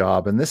out of a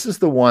job? And this is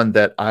the one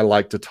that I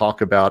like to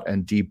talk about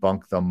and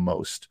debunk the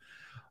most.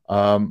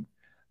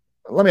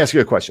 Let me ask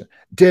you a question.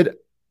 Did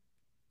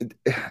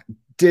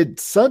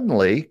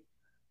suddenly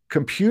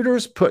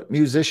computers put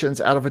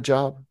musicians out of a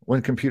job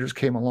when computers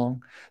came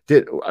along?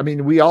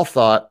 We all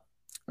thought,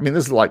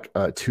 this is like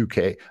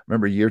 2K.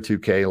 Remember year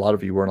 2K? A lot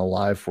of you weren't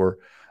alive for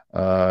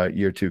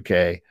year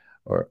 2K.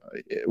 Or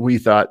we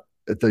thought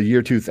at the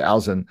year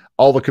 2000,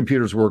 all the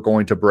computers were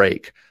going to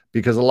break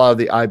because a lot of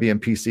the IBM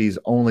PCs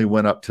only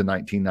went up to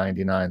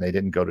 1999. They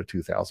didn't go to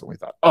 2000. We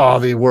thought, oh,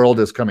 the world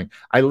is coming.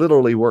 I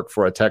literally worked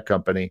for a tech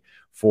company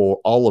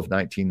for all of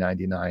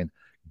 1999,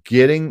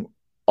 getting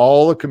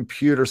all the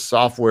computer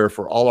software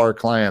for all our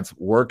clients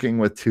working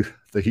with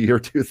the year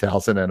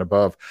 2000 and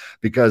above,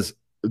 because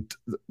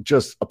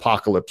just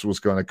apocalypse was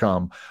going to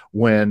come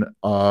when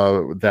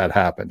that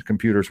happened.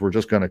 Computers were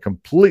just going to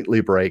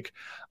completely break.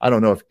 I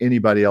don't know if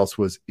anybody else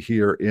was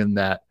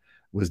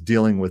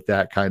dealing with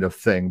that kind of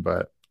thing,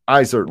 but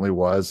I certainly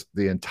was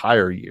the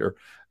entire year.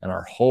 And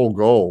our whole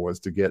goal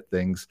was to get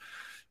things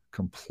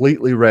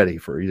completely ready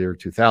for year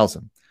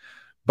 2000.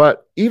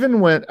 But even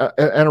when,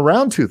 and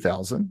around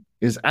 2000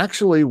 is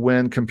actually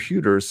when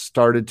computers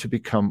started to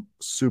become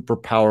super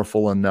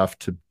powerful enough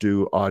to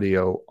do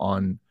audio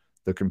on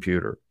the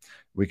computer.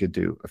 We could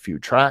do a few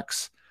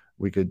tracks.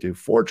 We could do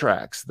 4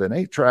 tracks, then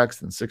 8 tracks,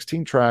 then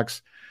 16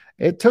 tracks.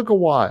 It took a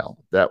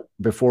while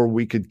before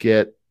we could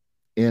get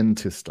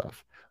into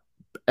stuff.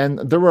 And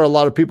there were a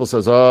lot of people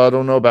says, oh, I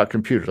don't know about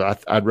computers.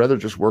 I'd rather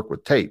just work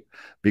with tape,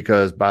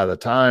 because by the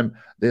time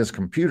these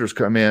computers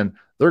come in,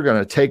 they're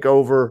going to take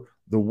over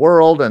the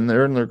world, and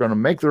they're going to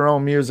make their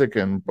own music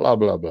and blah,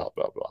 blah, blah,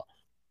 blah, blah.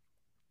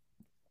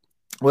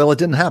 Well, it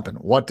didn't happen.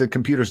 What did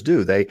computers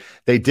do? They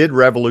did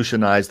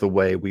revolutionize the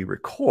way we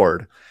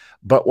record,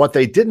 but what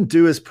they didn't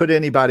do is put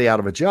anybody out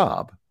of a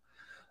job.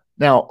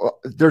 Now,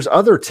 there's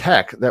other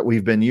tech that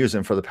we've been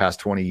using for the past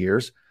 20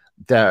 years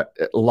that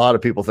a lot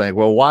of people think,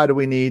 well, why do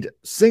we need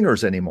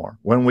singers anymore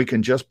when we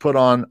can just put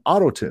on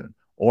Auto-Tune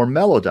or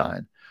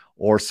Melodyne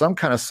or some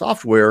kind of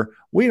software?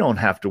 We don't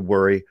have to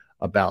worry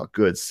about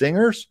good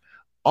singers.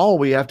 All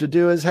we have to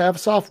do is have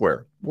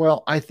software.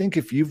 Well, I think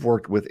if you've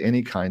worked with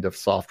any kind of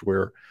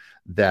software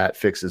that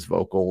fixes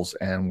vocals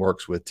and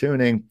works with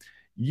tuning,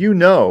 you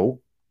know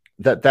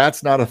that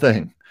that's not a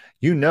thing.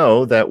 You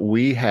know that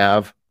we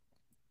have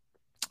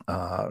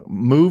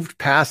moved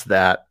past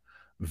that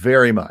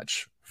very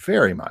much,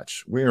 very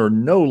much. We are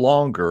no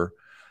longer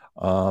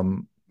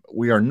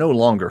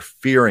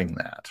fearing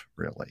that,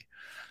 really.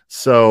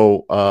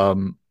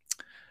 So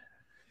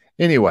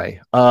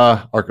anyway,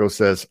 Arco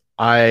says,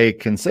 I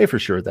can say for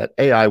sure that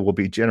AI will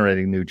be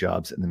generating new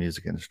jobs in the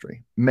music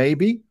industry.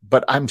 Maybe,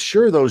 but I'm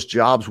sure those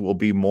jobs will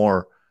be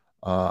more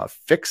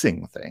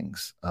fixing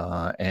things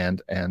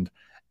and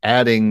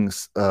adding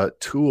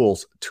tool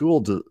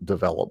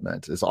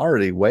development is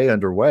already way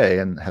underway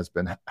and has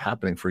been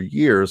happening for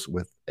years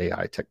with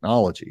AI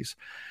technologies.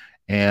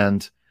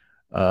 And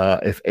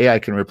if AI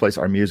can replace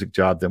our music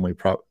job, then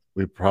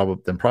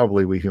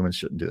probably we humans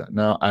shouldn't do that.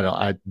 No, I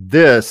don't.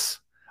 This,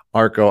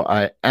 Arco,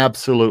 I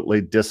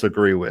absolutely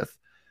disagree with.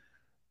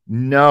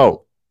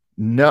 No,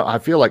 I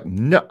feel like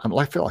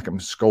I'm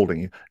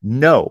scolding you.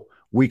 No,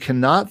 we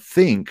cannot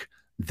think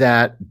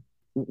that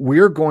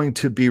we're going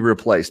to be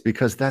replaced,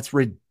 because that's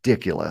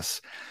ridiculous.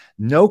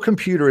 No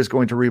computer is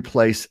going to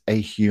replace a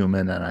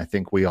human, and I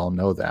think we all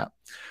know that.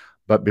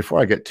 But before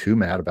I get too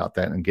mad about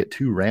that and get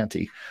too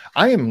ranty,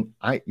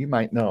 you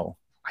might know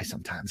I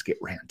sometimes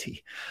get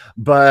ranty.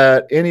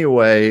 But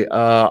anyway,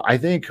 I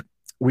think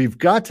we've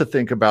got to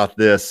think about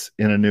this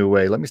in a new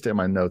way. Let me stay in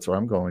my notes, or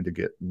I'm going to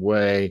get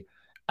way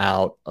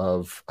out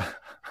of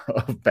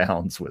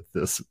bounds with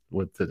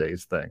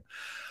today's thing.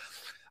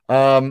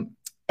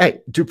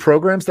 Hey, do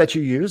programs that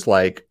you use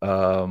like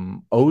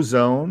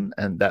Ozone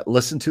and that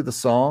listen to the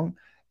song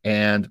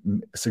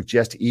and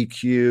suggest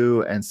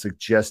EQ and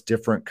suggest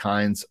different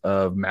kinds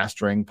of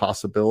mastering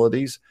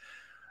possibilities.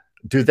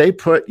 Do they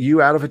put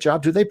you out of a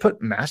job? Do they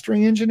put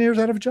mastering engineers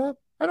out of a job?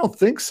 I don't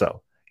think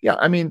so. Yeah,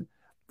 I mean,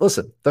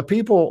 listen, the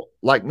people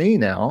like me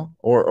now,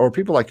 or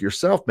people like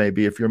yourself,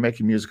 maybe if you're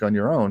making music on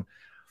your own,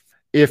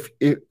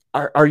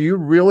 are you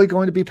really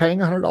going to be paying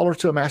 $100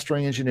 to a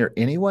mastering engineer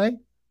anyway?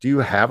 Do you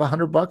have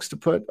 $100 to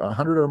put,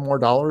 $100 or more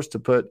dollars to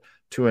put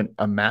to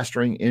a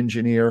mastering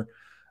engineer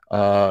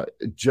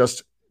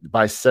just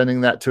by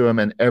sending that to him,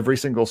 and every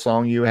single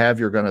song you have,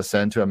 you're going to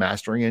send to a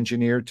mastering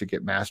engineer to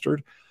get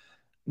mastered?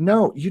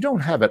 No, you don't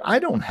have it. I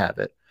don't have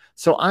it.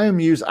 So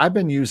I've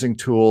been using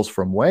tools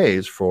from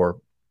Waves for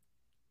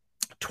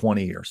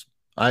 20 years.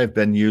 I've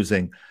been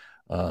using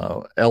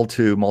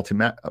L2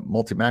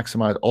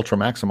 multi-maximizer, ultra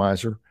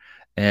maximizer,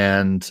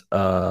 and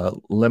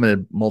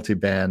limited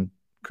multiband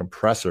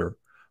compressor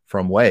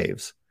from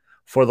Waves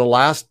for the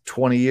last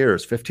 20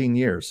 years, 15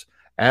 years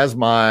as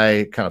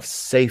my kind of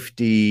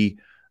safety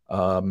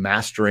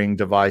mastering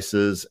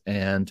devices.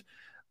 And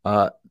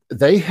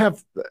they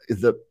have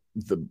the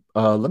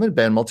limited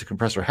band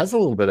multi-compressor has a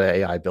little bit of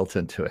AI built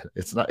into it.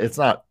 It's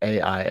not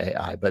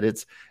AI, but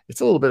it's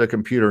a little bit of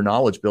computer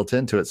knowledge built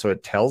into it. So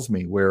it tells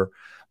me where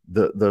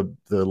the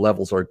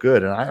levels are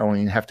good. And I don't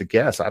even have to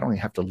guess. I don't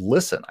even have to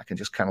listen. I can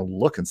just kind of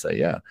look and say,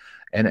 yeah.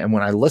 And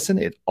when I listen,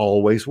 it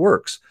always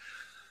works.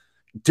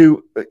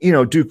 Do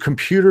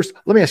computers,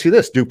 let me ask you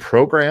this, do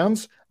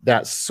programs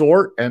that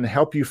sort and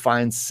help you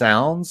find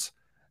sounds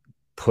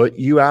put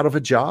you out of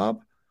a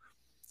job?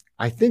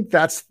 I think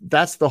that's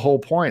the whole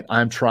point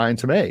I'm trying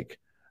to make.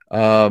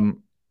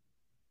 Fabio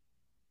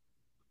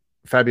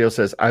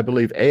says, I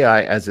believe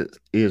AI as it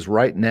is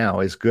right now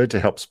is good to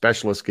help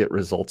specialists get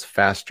results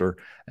faster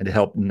and to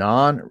help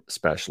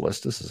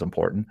non-specialists, this is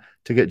important,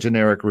 to get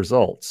generic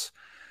results.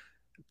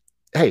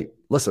 Hey,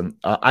 listen,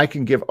 I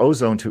can give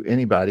Ozone to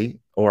anybody,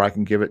 or I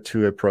can give it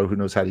to a pro who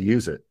knows how to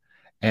use it.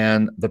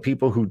 And the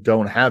people who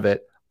don't have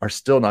it are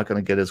still not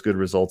going to get as good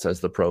results as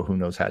the pro who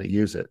knows how to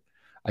use it.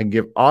 I can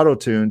give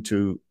auto-tune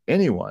to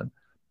anyone,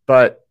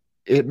 but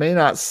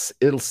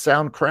it'll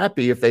sound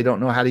crappy if they don't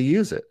know how to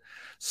use it.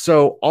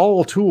 So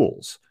all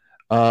tools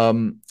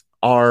and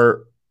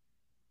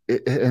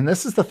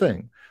this is the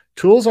thing,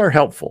 tools are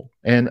helpful,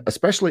 and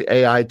especially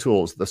AI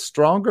tools. The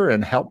stronger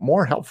and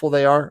more helpful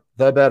they are,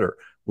 the better.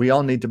 We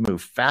all need to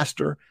move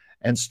faster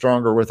and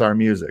stronger with our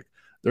music.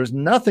 There's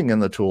nothing in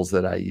the tools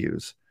that I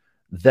use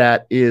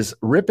that is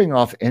ripping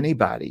off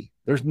anybody.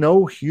 There's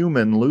no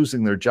human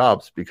losing their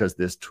jobs because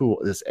this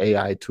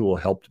AI tool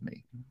helped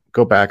me.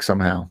 Go back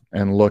somehow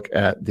and look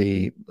at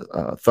the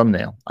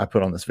thumbnail I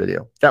put on this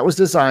video. That was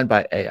designed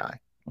by AI,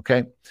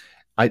 okay?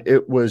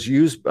 It was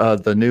used,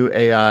 the new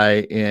AI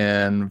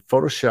in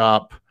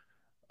Photoshop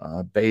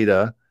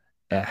beta.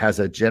 It has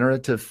a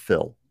generative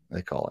fill,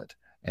 they call it,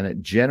 and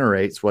it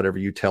generates whatever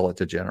you tell it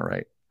to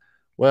generate.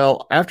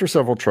 Well, after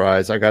several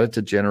tries, I got it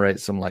to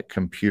generate some like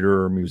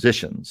computer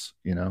musicians,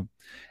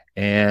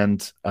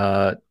 and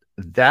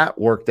that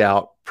worked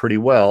out pretty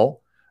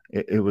well.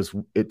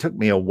 It took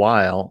me a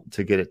while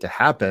to get it to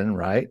happen,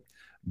 right?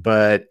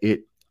 But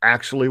it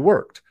actually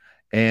worked.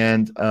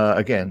 And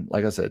again,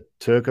 like I said,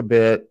 took a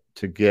bit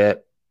to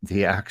get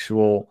the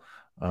actual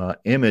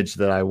image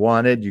that I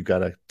wanted. You got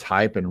to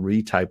type and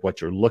retype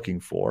what you're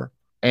looking for.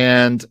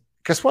 And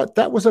guess what?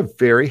 That was a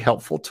very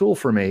helpful tool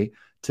for me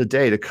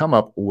today to come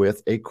up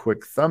with a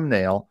quick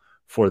thumbnail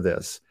for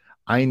this.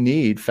 I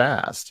need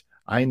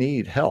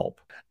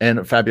help.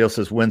 And Fabio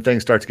says, when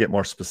things start to get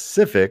more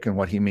specific, and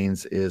what he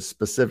means is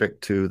specific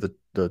to the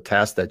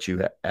task that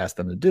you ask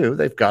them to do,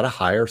 they've got to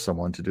hire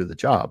someone to do the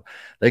job.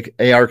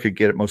 AR could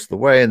get it most of the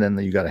way, and then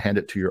you got to hand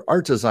it to your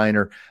art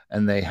designer,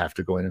 and they have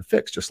to go in and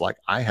fix, just like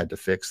I had to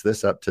fix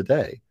this up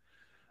today.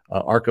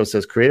 Arco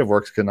says, creative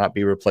works cannot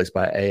be replaced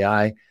by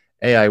AI.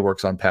 AI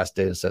works on past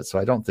data sets, so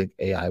I don't think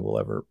AI will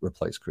ever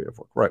replace creative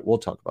work. Right, we'll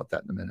talk about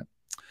that in a minute.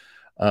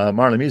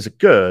 Marley Music,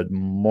 good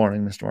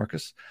morning, Mr.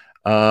 Marcus.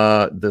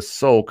 The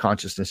soul,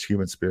 consciousness,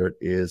 human spirit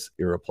is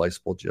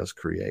irreplaceable. Just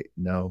create.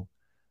 No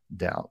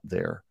doubt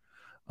there.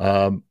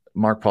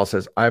 Mark Paul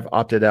says, I've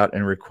opted out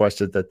and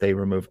requested that they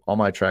remove all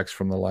my tracks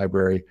from the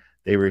library.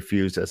 They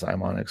refused as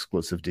I'm on an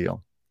exclusive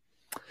deal.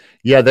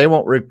 Yeah, they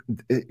won't.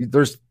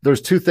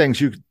 There's two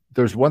things.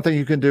 There's one thing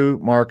you can do,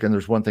 Mark, and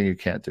there's one thing you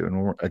can't do.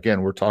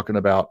 And we're talking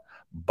about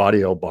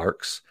Bodio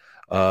Barks,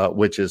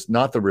 which is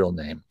not the real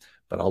name,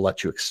 but I'll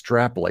let you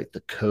extrapolate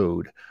the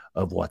code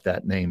of what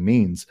that name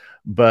means.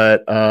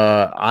 But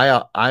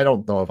I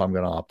don't know if I'm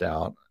going to opt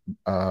out.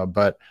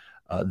 But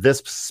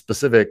this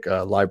specific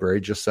library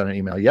just sent an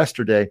email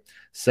yesterday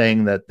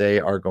saying that they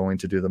are going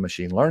to do the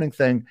machine learning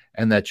thing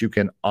and that you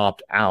can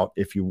opt out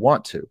if you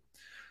want to.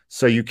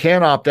 So you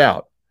can opt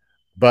out,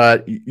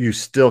 but you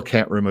still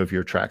can't remove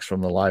your tracks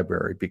from the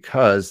library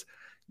because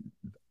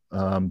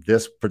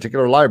this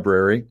particular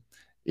library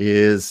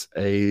is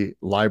a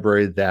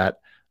library that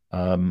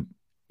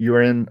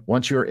you're in.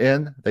 Once you're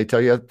in, they tell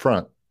you up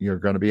front, you're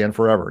going to be in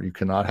forever. You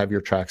cannot have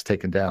your tracks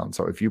taken down.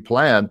 So if you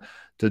plan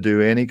to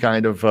do any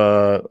kind of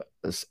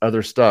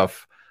other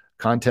stuff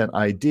content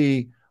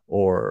ID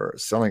or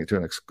selling it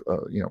to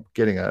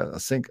getting a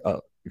sync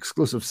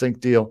exclusive sync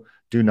deal,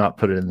 do not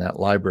put it in that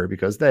library,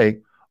 because they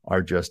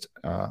are just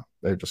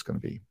they're just going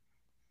to be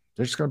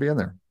in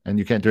there, and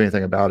you can't do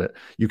anything about it.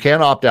 You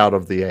can opt out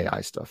of the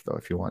AI stuff though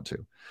if you want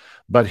to.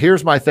 But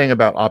here's my thing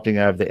about opting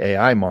out of the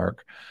AI,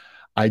 Mark.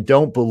 I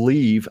don't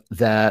believe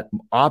that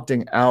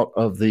opting out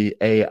of the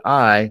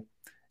AI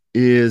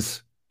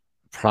is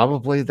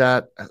probably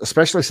that,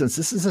 especially since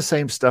this is the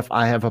same stuff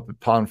I have up at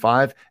Pond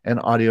 5 and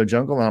Audio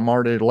Jungle, and I'm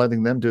already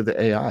letting them do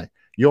the AI.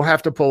 You'll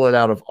have to pull it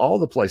out of all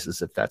the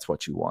places if that's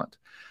what you want.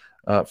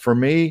 For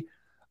me,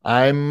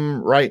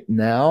 I'm right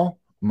now,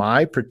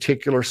 my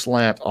particular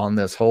slant on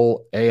this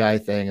whole AI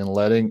thing and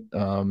letting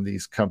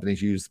these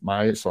companies use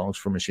my songs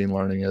for machine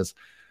learning is,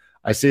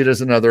 I see it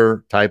as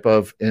another type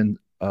of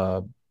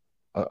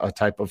a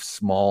type of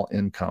small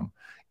income,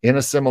 in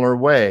a similar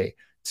way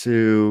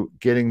to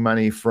getting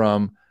money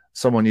from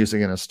someone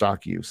using it in a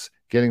stock use,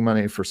 getting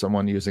money for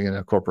someone using it in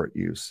a corporate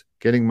use,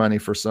 getting money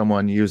for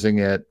someone using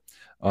it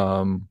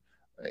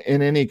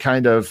in any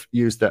kind of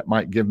use that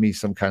might give me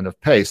some kind of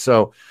pay.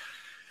 So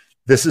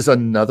this is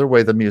another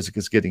way the music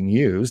is getting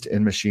used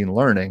in machine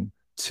learning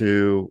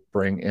to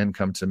bring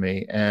income to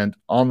me. And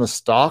on the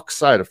stock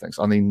side of things,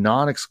 on the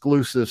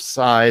non-exclusive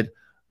side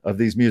of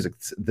these music,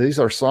 these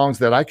are songs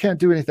that I can't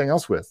do anything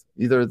else with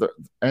either.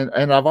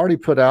 And I've already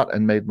put out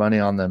and made money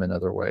on them in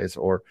other ways,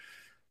 or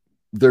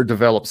they're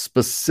developed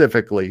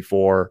specifically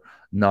for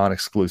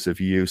non-exclusive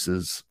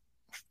uses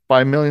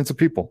by millions of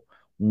people.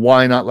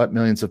 Why not let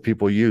millions of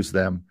people use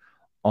them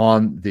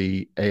on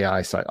the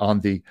AI side,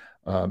 on the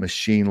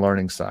machine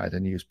learning side,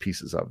 and use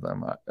pieces of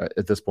them?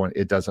 At this point,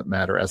 it doesn't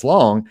matter, as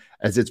long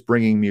as it's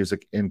bringing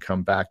music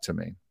income back to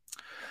me.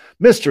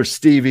 Mr.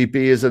 Stevie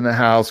B is in the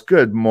house.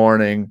 Good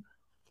morning.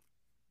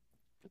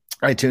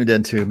 I tuned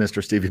into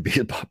Mr. Stevie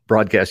B's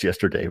broadcast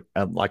yesterday,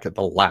 like at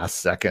the last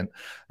second,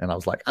 and I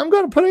was like, I'm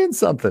going to put in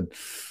something.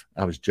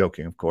 I was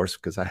joking, of course,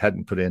 because I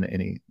hadn't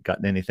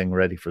gotten anything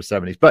ready for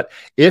 70s. But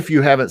if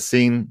you haven't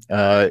seen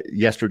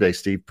yesterday,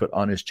 Steve put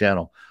on his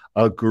channel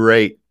a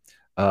great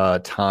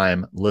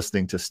time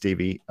listening to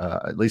Stevie,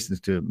 listening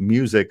to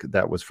music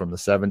that was from the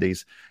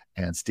 70s.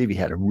 And Stevie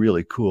had a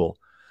really cool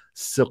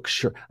silk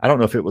shirt. I don't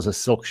know if it was a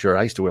silk shirt.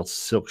 I used to wear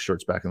silk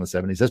shirts back in the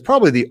 70s. That's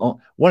probably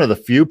one of the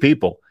few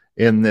people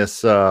in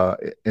this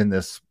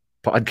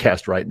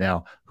podcast right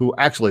now who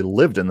actually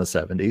lived in the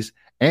 70s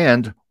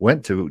and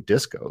went to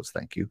discos,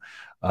 thank you,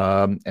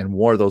 and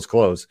wore those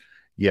clothes.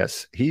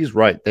 Yes, he's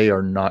right. They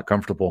are not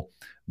comfortable,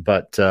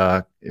 but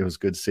it was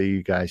good to see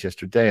you guys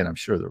yesterday, and I'm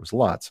sure there was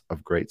lots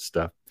of great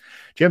stuff.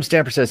 Jim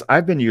Stamper says,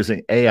 I've been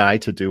using AI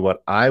to do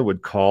what I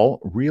would call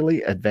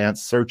really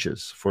advanced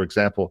searches. For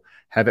example,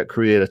 have it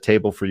create a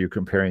table for you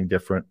comparing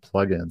different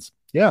plugins.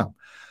 Yeah.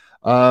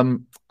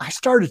 I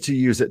started to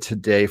use it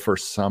today for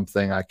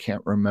something. I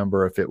can't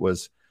remember if it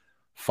was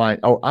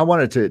I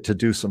wanted to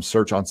do some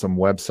search on some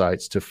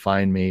websites to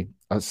find me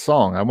a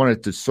song. I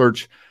wanted to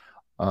search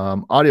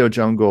Audio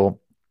Jungle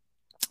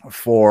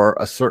for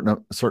a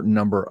certain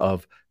number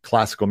of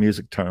classical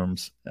music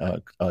tunes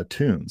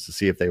to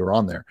see if they were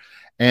on there.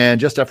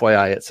 And just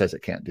FYI, it says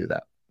it can't do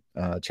that.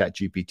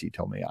 ChatGPT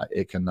told me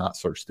it cannot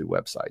search through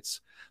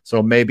websites.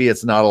 So maybe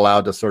it's not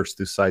allowed to search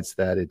through sites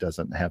that it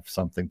doesn't have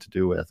something to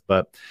do with.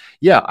 But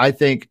yeah, I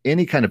think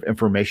any kind of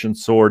information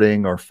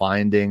sorting or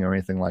finding or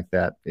anything like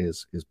that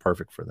is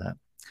perfect for that.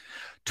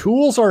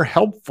 Tools are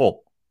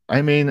helpful.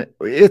 I mean,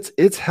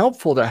 it's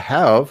helpful to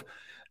have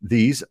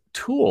these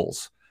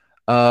tools.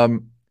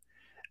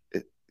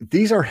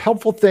 These are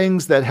helpful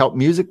things that help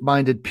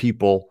music-minded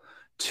people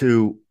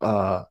to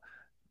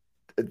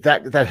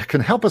that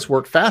can help us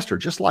work faster,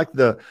 just like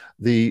the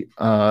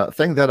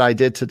thing that I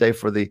did today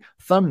for the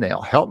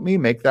thumbnail. Help me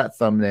make that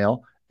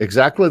thumbnail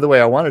exactly the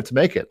way I wanted to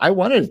make it. I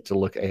wanted it to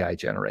look AI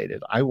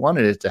generated. I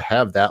wanted it to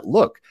have that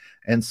look.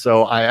 And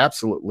so I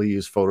absolutely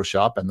use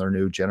Photoshop and their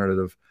new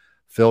generative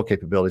fill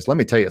capabilities. Let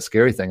me tell you a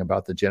scary thing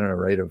about the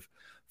generative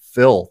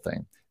fill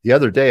thing. The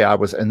other day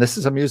and this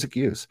is a music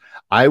use,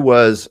 I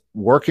was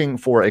working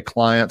for a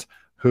client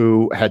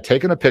who had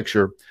taken a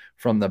picture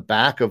from the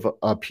back of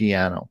a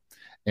piano.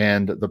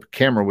 And the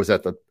camera was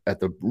at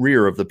the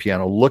rear of the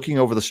piano, looking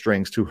over the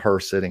strings to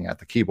her sitting at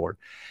the keyboard.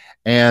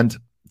 And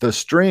the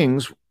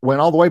strings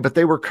went all the way, but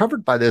they were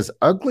covered by this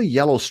ugly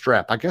yellow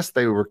strap. I guess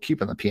they were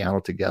keeping the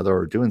piano together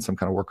or doing some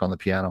kind of work on the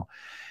piano.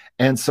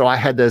 And so I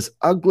had this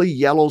ugly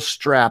yellow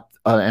strap,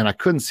 and I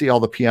couldn't see all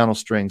the piano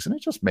strings, and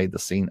it just made the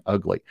scene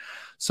ugly.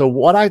 So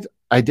what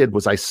I did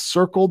was I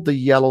circled the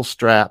yellow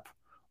strap,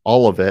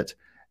 all of it,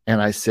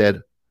 and I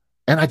said,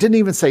 and I didn't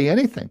even say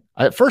anything.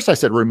 At first I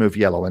said, remove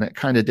yellow, and it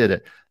kind of did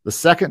it. The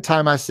second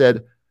time I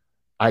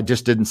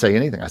just didn't say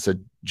anything. I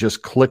said,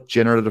 just click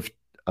generative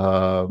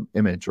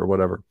image or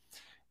whatever.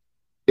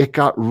 It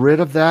got rid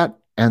of that,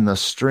 and the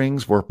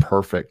strings were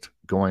perfect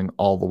going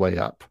all the way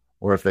up.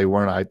 Or if they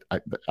weren't, I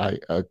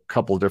a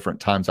couple of different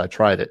times I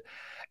tried it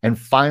and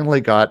finally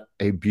got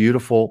a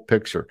beautiful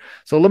picture.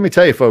 So let me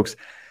tell you, folks,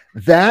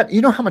 That,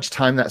 you know how much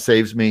time that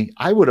saves me?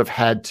 I would have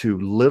had to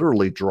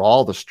literally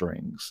draw the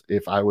strings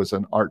if I was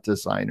an art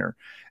designer.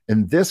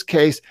 In this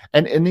case,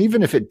 and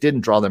even if it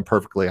didn't draw them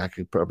perfectly, I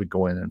could probably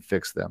go in and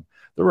fix them.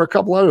 There were a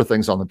couple other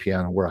things on the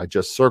piano where I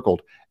just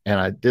circled and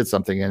I did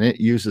something, and it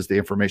uses the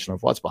information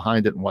of what's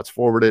behind it and what's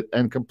forward it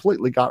and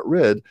completely got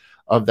rid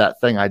of that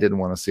thing I didn't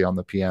want to see on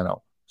the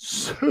piano.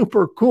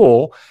 Super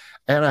cool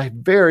and a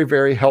very,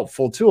 very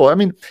helpful tool. I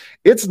mean,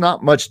 it's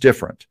not much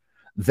different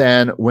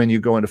than when you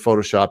go into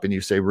Photoshop and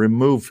you say,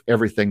 remove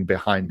everything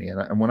behind me.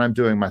 And when I'm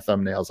doing my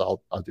thumbnails,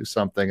 I'll do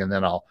something and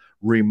then I'll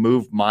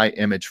remove my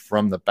image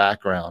from the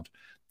background.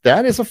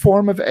 That is a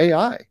form of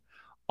AI.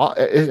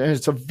 And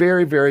it's a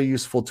very, very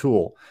useful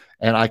tool.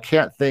 And I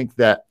can't think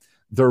that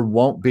there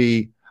won't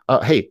be,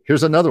 hey,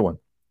 here's another one.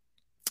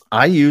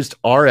 I used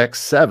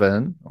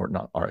RX7, or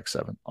not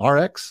RX7,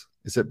 RX,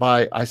 is it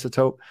by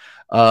Isotope?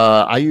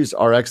 I used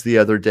RX the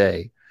other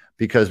day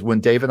because when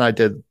Dave and I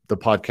did the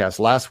podcast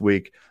last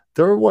week,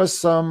 there was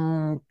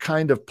some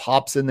kind of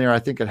pops in there. I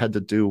think it had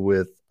to do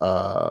with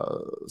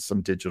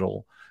some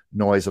digital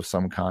noise of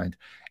some kind.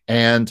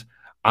 And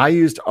I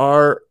used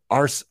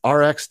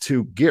RX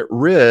to get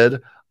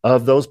rid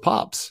of those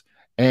pops.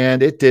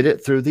 And it did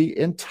it through the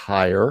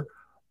entire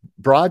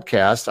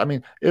broadcast. I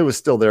mean, it was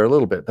still there a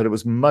little bit, but it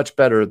was much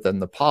better than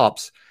the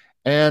pops.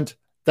 And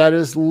that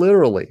is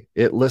literally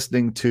it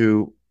listening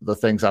to the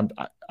things I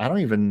don't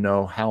even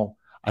know how.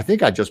 I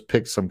think I just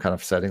picked some kind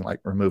of setting like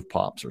remove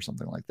pops or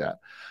something like that.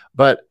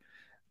 But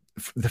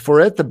for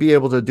it to be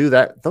able to do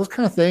that, those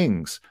kind of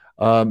things,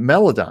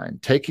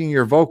 Melodyne, taking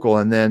your vocal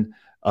and then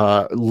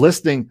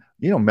listening,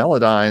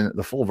 Melodyne,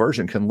 the full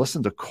version can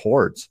listen to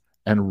chords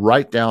and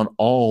write down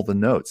all the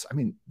notes. I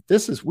mean,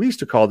 we used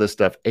to call this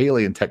stuff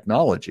alien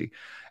technology.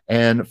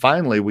 And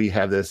finally, we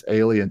have this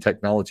alien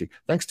technology.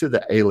 Thanks to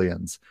the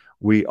aliens,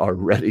 we are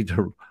ready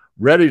to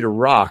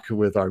rock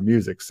with our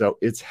music. So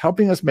it's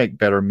helping us make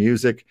better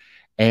music.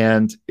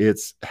 And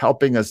it's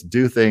helping us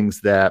do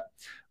things that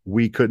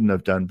we couldn't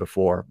have done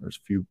before. There's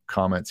a few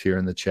comments here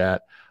in the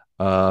chat.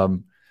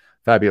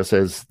 Fabio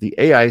says, the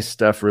AI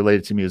stuff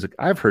related to music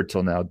I've heard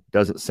till now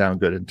doesn't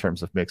sound good in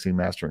terms of mixing,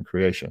 master, and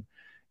creation.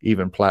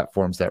 Even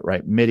platforms that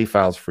write MIDI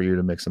files for you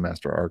to mix and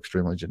master are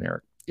extremely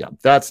generic. Yeah,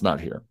 that's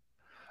not here.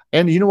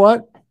 And you know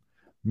what?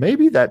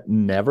 Maybe that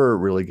never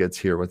really gets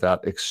here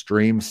without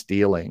extreme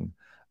stealing.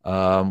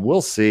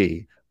 We'll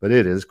see, but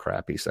it is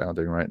crappy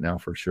sounding right now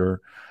for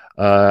sure.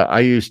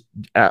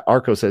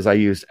 Arco says I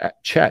used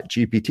Chat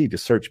GPT to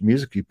search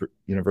music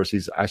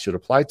universities I should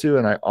apply to,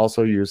 and I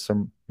also use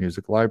some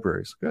music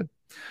libraries. Good.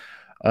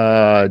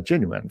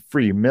 Genuine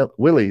Free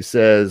Willie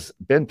says,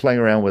 been playing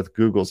around with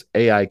Google's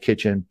AI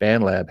Kitchen.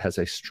 BandLab has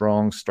a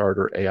strong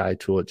starter AI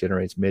tool. It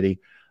generates MIDI,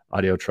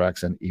 audio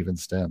tracks, and even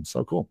stems.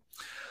 So cool.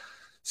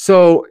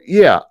 So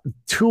yeah,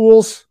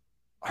 tools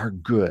are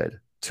good.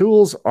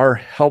 Tools are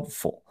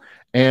helpful.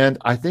 And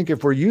I think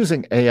if we're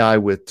using AI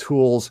with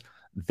tools,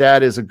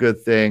 that is a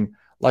good thing.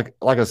 Like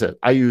I said,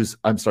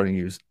 I'm starting to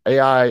use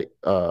AI.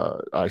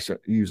 I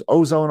use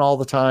Ozone all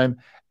the time.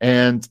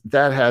 And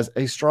that has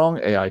a strong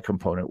AI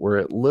component where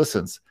it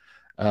listens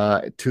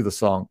to the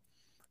song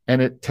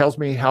and it tells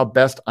me how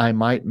best I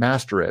might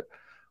master it.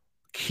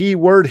 Key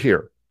word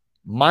here,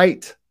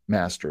 might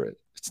master it.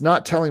 It's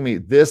not telling me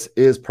this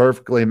is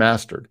perfectly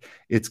mastered.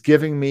 It's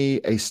giving me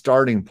a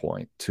starting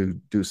point to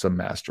do some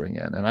mastering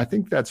in. And I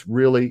think that's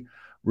really,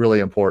 really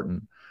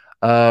important.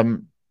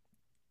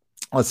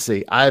 Let's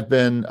see. I've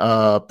been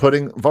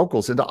putting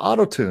vocals into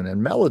Auto-Tune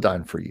and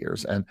Melodyne for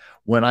years. And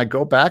when I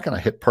go back and I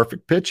hit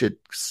perfect pitch, it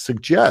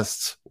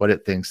suggests what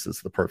it thinks is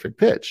the perfect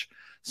pitch.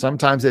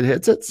 Sometimes it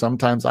hits it.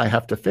 Sometimes I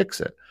have to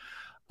fix it.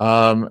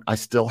 I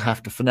still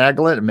have to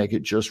finagle it and make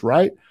it just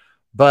right.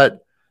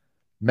 But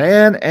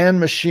man and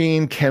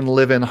machine can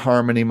live in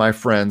harmony, my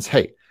friends.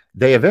 Hey,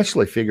 they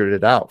eventually figured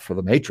it out for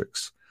The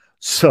Matrix.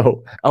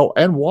 So,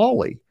 and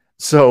WALL-E.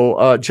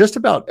 So just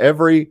about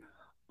every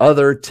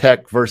other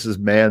tech versus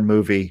man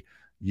movie,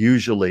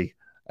 usually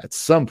at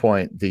some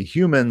point, the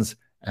humans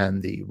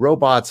and the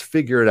robots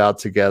figure it out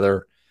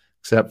together,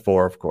 except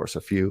for, of course,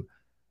 a few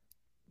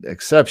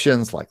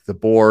exceptions like the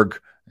Borg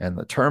and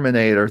the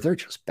Terminator. They're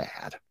just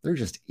bad. They're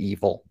just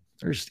evil.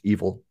 They're just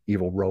evil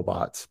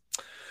robots.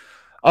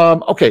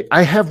 Okay,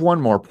 I have one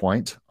more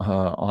point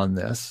on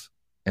this,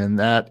 and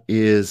that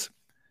is,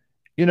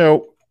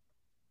 the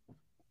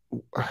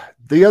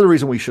other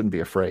reason we shouldn't be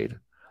afraid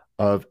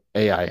of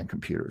AI and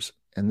computers,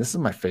 and this is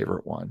my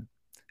favorite one,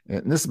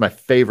 and this is my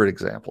favorite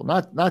example,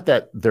 not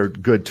that they're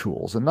good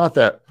tools and not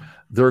that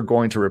they're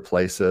going to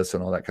replace us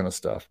and all that kind of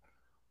stuff.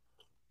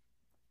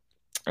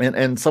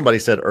 And somebody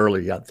said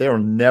earlier, yeah, they're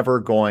never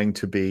going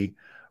to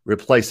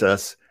replace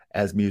us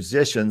as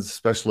musicians,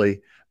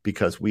 especially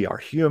because we are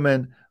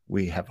human.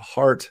 We have a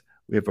heart,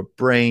 we have a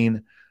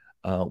brain,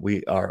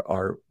 we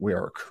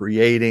are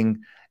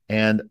creating,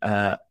 and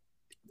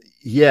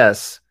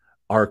yes,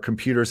 our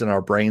computers and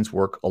our brains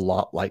work a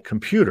lot like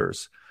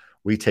computers.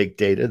 We take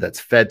data that's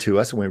fed to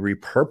us and we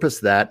repurpose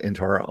that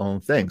into our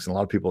own things. And a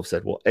lot of people have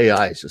said, well,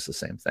 AI is just the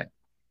same thing.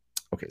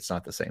 Okay, it's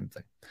not the same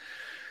thing.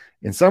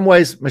 In some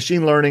ways,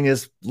 machine learning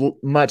is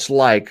much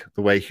like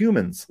the way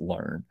humans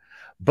learn.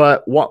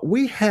 But what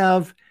we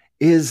have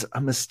is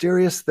a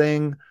mysterious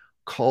thing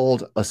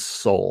called a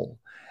soul.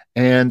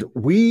 And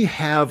we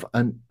have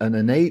an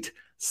innate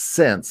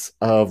sense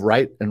of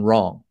right and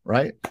wrong,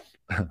 right?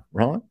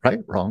 Wrong, right,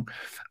 wrong.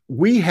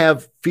 We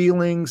have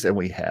feelings and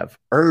we have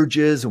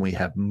urges and we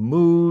have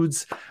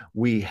moods.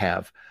 We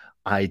have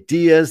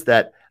ideas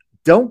that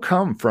don't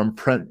come from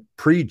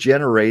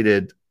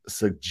pre-generated,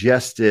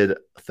 suggested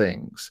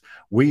things.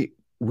 We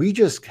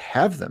just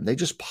have them. They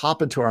just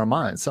pop into our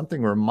minds.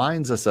 Something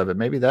reminds us of it.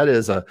 Maybe that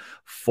is a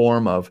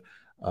form of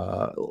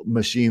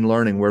machine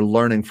learning. We're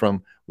learning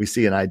from, we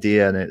see an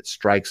idea and it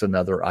strikes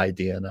another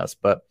idea in us.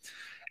 But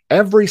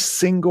every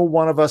single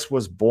one of us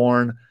was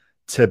born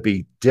to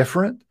be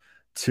different,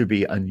 to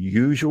be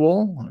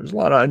unusual. There's a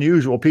lot of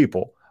unusual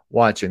people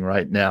watching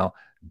right now.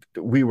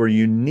 We were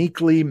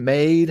uniquely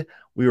made.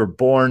 We were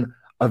born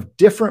of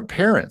different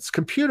parents.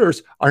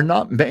 Computers are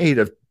not made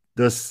of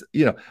this,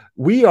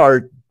 we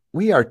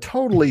are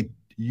totally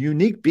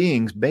unique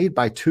beings made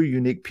by two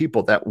unique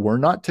people that were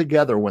not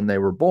together when they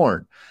were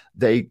born.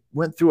 They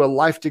went through a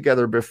life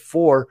together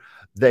before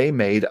they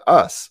made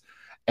us.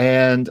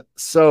 And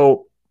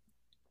so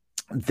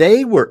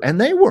they were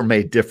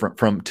made different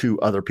from two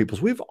other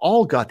peoples. We've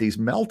all got these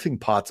melting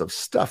pots of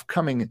stuff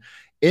coming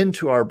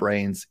into our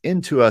brains,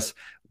 into us,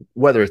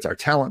 whether it's our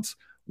talents,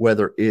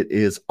 whether it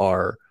is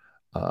our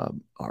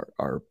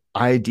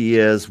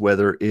ideas,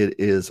 whether it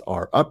is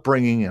our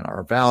upbringing and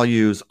our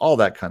values, all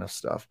that kind of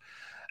stuff.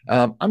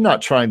 I'm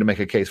not trying to make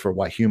a case for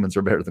why humans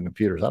are better than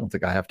computers. I don't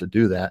think I have to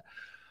do that.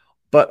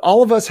 But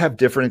all of us have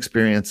different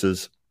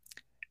experiences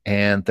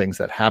and things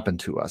that happen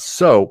to us.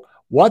 So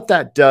what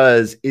that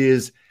does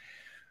is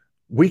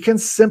we can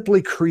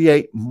simply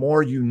create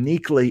more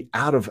uniquely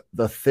out of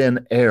the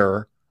thin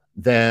air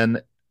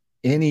than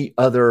any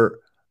other,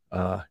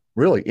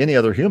 really any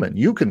other human.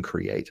 You can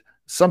create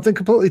something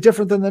completely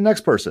different than the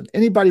next person.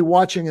 Anybody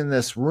watching in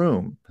this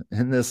room,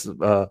 in this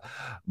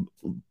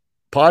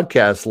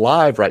podcast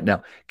live right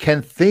now,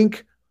 can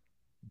think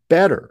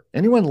better.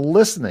 Anyone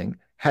listening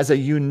has a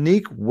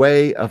unique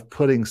way of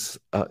putting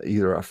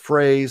either a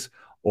phrase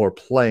or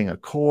playing a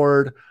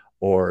chord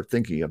or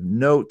thinking of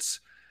notes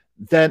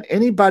than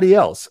anybody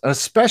else,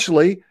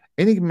 especially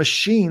any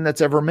machine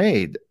that's ever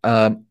made.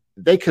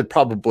 They could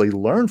probably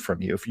learn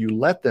from you. If you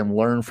let them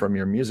learn from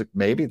your music,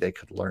 maybe they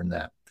could learn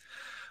that.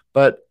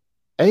 But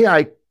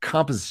AI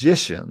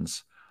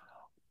compositions,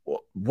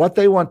 what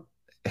they want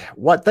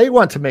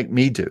to make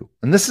me do,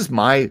 and this is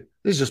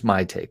just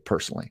my take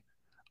personally.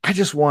 I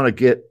just want to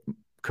get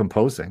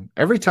composing.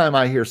 Every time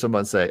I hear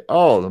someone say,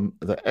 "Oh,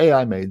 the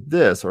AI made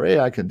this," or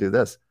 "AI can do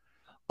this,"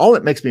 all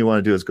it makes me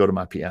want to do is go to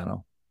my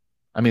piano.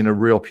 I mean, a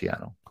real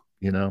piano,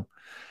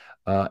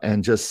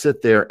 and just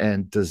sit there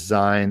and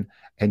design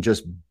and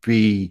just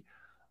be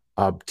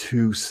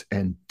obtuse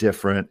and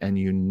different and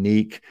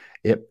unique.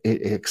 It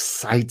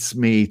excites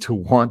me to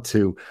want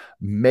to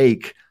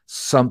make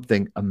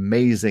something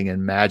amazing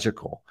and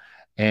magical.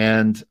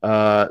 And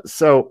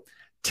so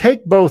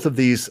take both of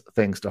these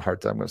things to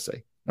heart, I'm going to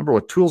say. Number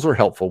one, tools are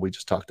helpful. We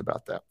just talked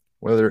about that.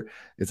 Whether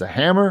it's a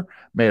hammer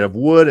made of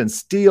wood and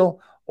steel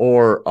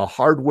or a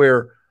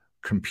hardware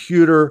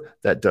computer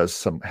that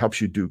helps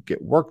you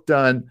get work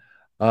done,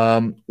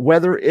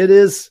 whether it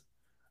is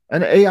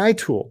an AI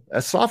tool,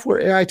 a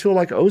software AI tool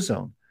like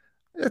Ozone,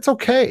 it's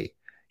okay.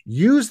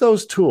 Use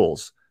those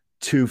tools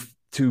to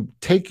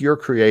take your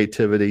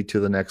creativity to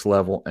the next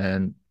level,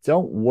 and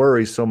don't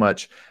worry so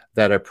much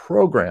that a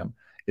program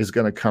is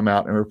going to come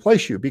out and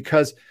replace you,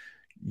 because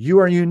you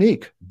are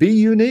unique. Be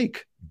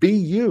unique. Be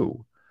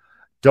you.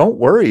 Don't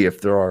worry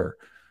if there are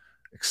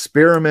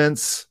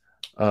experiments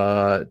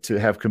to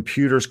have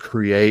computers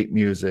create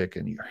music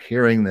and you're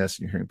hearing this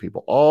and you're hearing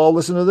people, "Oh,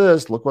 listen to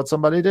this. Look what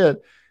somebody did."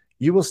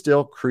 You will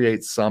still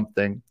create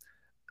something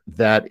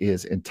that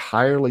is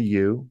entirely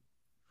you,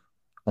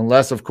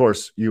 unless, of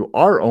course, you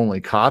are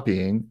only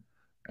copying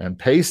and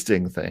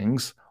pasting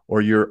things,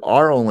 or you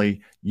are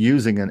only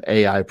using an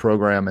AI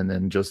program and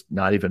then just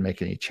not even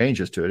making any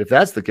changes to it. If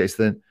that's the case,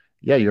 then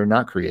yeah, you're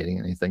not creating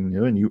anything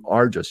new and you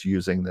are just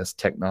using this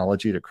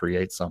technology to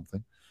create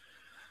something.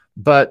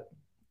 But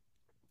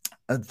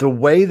the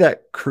way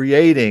that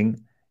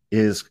creating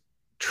is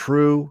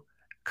true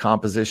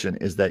composition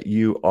is that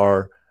you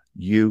are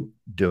you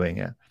doing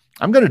it.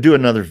 I'm going to do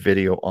another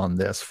video on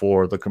this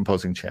for the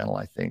composing channel,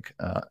 I think,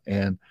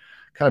 and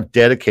kind of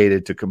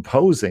dedicated to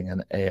composing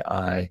an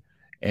AI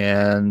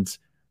and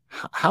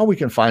how we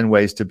can find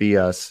ways to be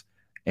us.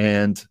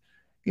 And,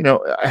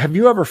 have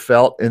you ever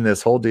felt in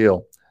this whole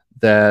deal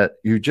that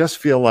you just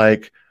feel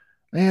like,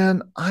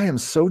 man, I am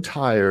so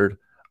tired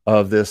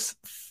of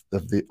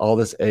all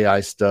this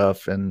AI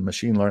stuff and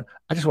machine learning.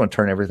 I just want to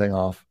turn everything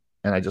off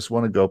and I just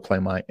want to go play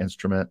my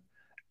instrument.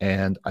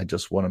 And I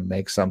just want to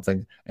make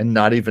something and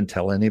not even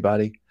tell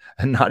anybody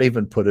and not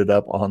even put it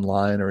up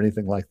online or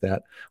anything like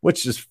that,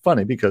 which is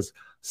funny because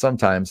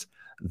sometimes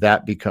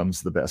that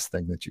becomes the best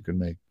thing that you can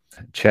make.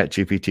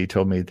 ChatGPT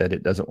told me that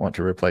it doesn't want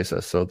to replace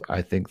us. So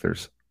I think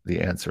there's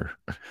the answer.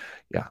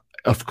 Yeah.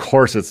 Of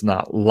course, it's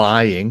not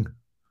lying.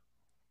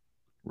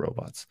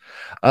 Robots.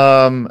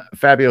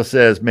 Fabio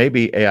says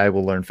maybe AI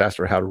will learn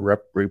faster how to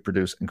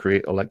reproduce and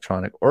create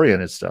electronic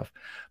oriented stuff.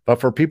 But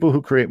for people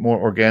who create more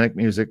organic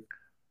music,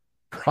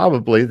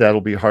 probably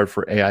that'll be hard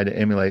for AI to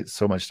emulate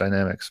so much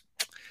dynamics.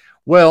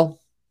 Well,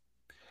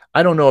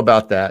 I don't know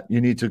about that.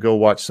 You need to go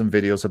watch some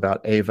videos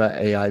about Ava,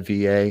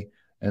 AIVA,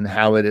 and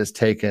how it has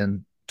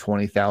taken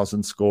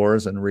 20,000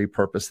 scores and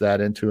repurposed that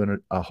into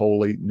a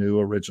wholly new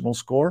original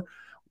score,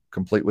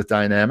 complete with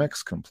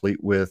dynamics,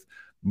 complete with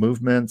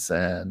movements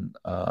and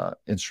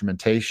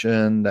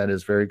instrumentation that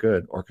is very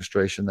good,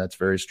 orchestration that's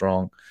very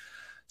strong.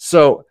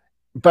 So,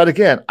 but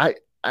again,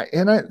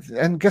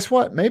 and guess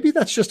what? Maybe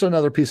that's just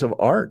another piece of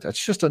art.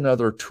 That's just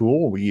another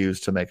tool we use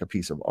to make a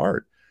piece of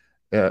art.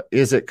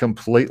 Is it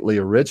completely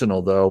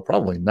original, though?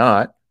 Probably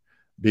not,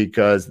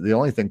 because the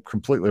only thing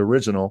completely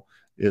original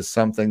is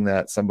something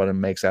that somebody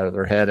makes out of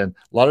their head. And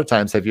a lot of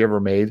times, have you ever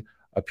made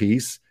a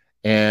piece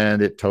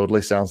and it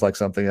totally sounds like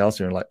something else?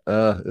 And you're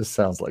like, this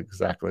sounds like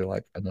exactly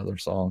like another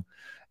song.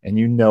 And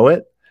you know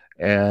it.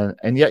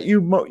 And yet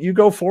you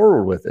go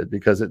forward with it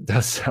because it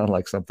does sound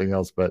like something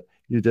else, but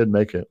you did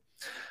make it.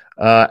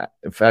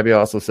 Fabio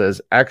also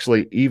says,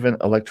 actually, even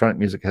electronic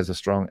music has a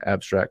strong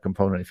abstract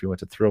component. If you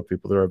want to thrill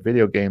people, there are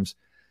video games,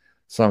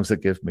 songs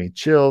that give me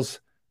chills.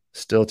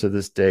 Still to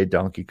this day,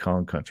 Donkey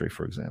Kong Country,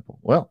 for example.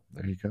 Well,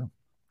 there you go.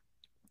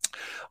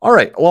 All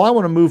right. Well, I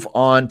want to move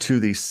on to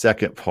the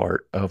second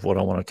part of what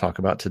I want to talk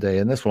about today.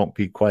 And this won't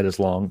be quite as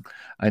long.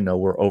 I know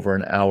we're over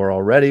an hour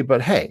already,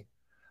 but hey,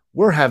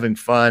 we're having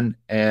fun.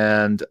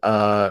 And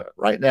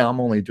right now, I'm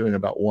only doing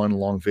about one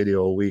long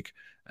video a week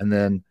and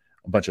then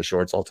a bunch of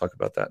shorts. I'll talk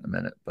about that in a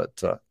minute.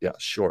 But yeah,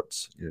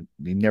 shorts. You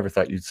never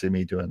thought you'd see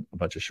me doing a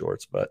bunch of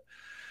shorts, but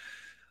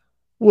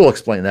we'll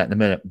explain that in a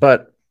minute.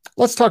 But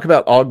let's talk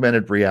about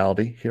augmented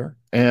reality here.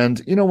 And,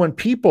 you know, when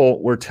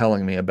people were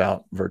telling me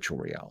about virtual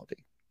reality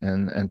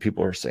and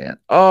people are saying,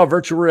 oh,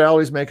 virtual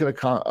reality is making a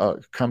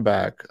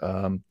comeback,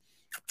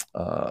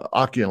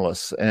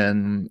 Oculus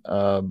and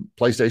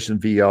PlayStation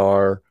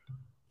VR,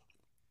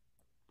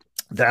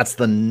 that's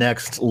the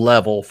next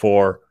level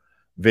for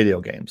video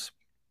games.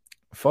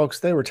 Folks,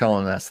 they were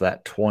telling us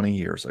that 20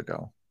 years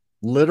ago.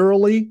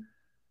 Literally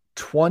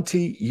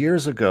 20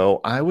 years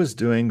ago, I was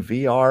doing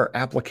VR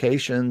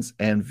applications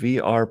and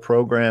VR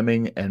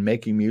programming and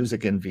making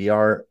music in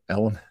VR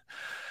element.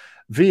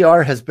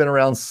 VR has been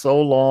around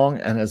so long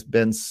and has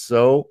been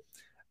so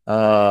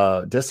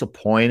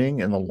disappointing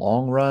in the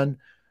long run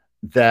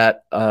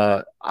that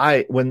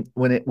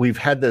we've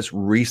had this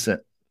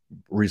recent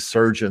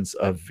resurgence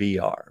of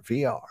VR,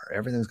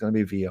 everything's going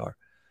to be VR.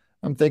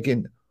 I'm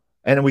thinking,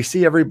 and we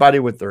see everybody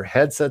with their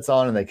headsets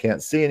on and they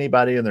can't see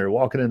anybody and they're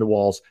walking into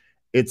walls.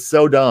 It's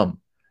so dumb.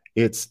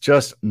 It's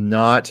just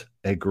not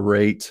a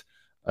great,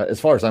 as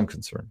far as I'm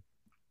concerned.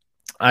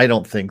 I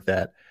don't think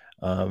that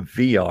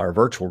VR,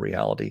 virtual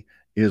reality,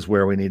 is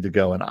where we need to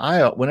go. And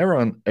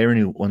whenever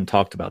anyone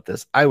talked about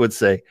this, I would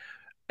say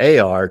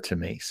AR to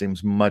me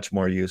seems much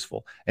more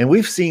useful. And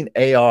we've seen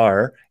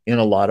AR in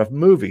a lot of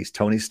movies.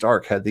 Tony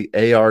Stark had the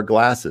AR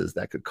glasses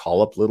that could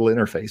call up little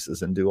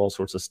interfaces and do all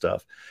sorts of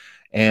stuff.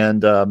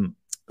 And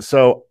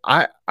so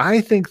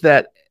I think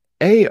that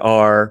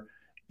AR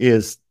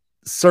is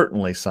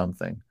certainly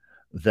something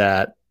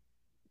that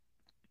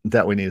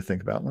we need to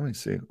think about. Let me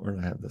see where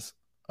I have this.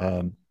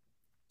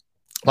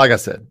 Like I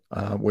said,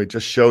 we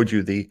just showed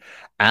you the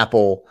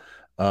Apple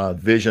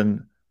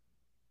Vision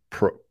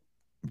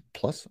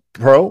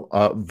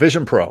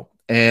Vision Pro.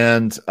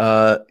 And,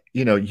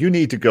 you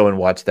need to go and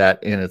watch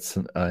that in its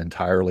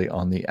entirely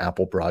on the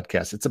Apple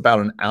broadcast. It's about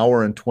an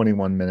hour and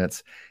 21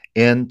 minutes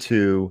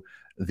into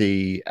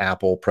the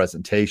Apple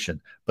presentation,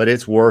 but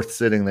it's worth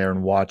sitting there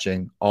and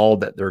watching all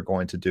that they're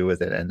going to do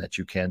with it and that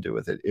you can do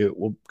with it. It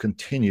will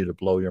continue to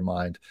blow your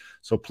mind.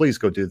 So please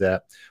go do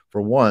that.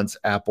 For once,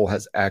 Apple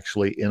has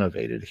actually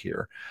innovated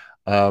here.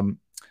 And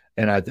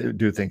I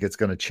do think it's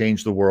going to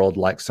change the world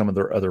like some of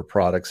their other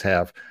products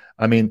have.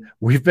 I mean,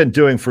 we've been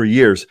doing for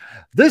years.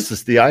 This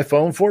is the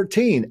iPhone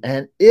 14,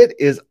 and it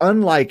is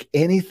unlike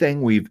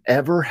anything we've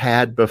ever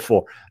had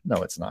before.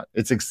 No, it's not.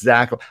 It's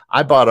exactly.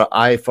 I bought an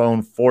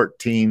iPhone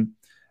 14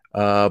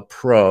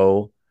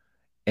 Pro,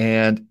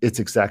 and it's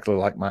exactly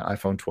like my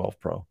iPhone 12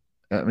 Pro.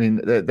 I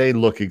mean, they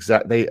look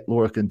exact. They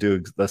look and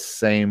do the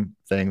same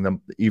thing.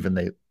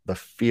 The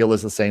feel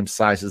is the same,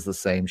 size is the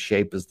same,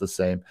 shape is the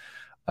same,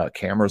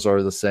 cameras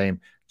are the same,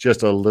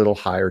 just a little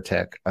higher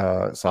tech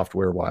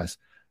software wise.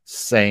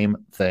 Same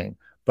thing.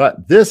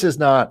 But this is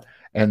not,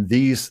 and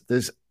these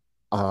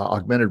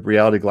augmented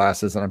reality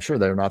glasses, and I'm sure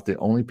they're not the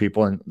only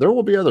people, and there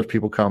will be other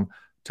people come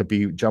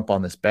to jump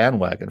on this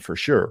bandwagon for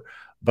sure.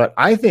 But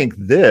I think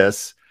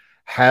this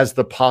has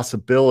the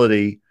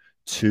possibility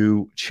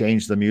to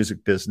change the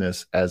music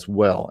business as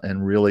well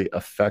and really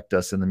affect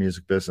us in the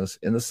music business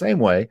in the same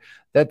way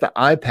that the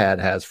iPad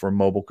has for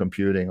mobile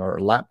computing or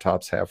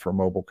laptops have for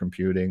mobile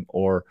computing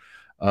or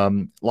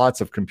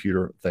lots of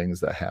computer things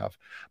that have.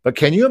 But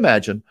can you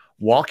imagine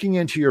walking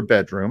into your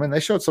bedroom, and they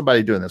showed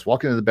somebody doing this,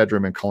 walking into the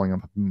bedroom and calling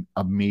up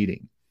a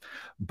meeting.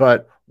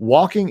 But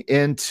walking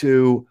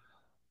into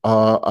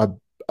a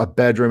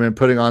bedroom and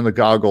putting on the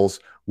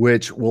goggles,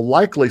 which will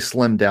likely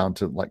slim down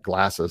to like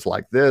glasses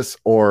like this,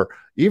 or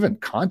even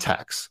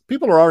contacts.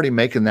 People are already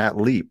making that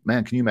leap.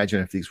 Man, can you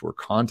imagine if these were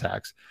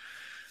contacts?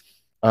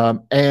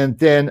 And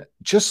then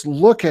just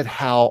look at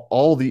how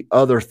all the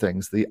other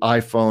things, the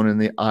iPhone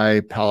and the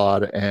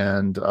iPod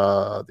and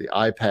the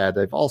iPad,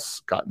 they've all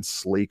gotten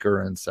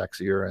sleeker and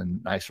sexier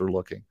and nicer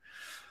looking.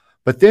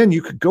 But then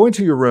you could go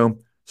into your room,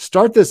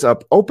 start this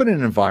up, open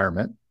an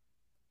environment,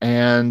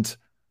 and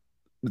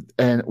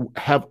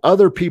have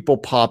other people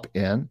pop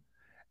in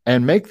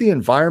and make the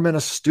environment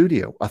a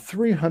studio, a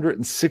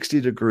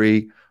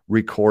 360-degree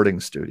recording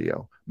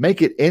studio.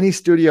 Make it any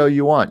studio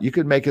you want. You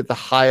could make it the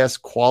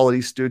highest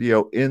quality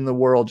studio in the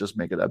world. Just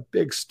make it a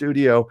big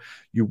studio.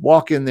 You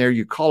walk in there,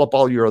 you call up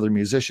all your other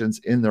musicians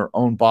in their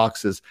own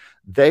boxes.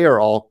 They are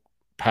all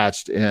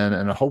patched in,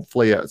 and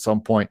hopefully at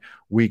some point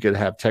we could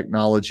have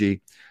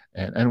technology,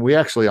 and we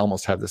actually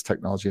almost have this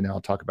technology now.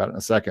 I'll talk about it in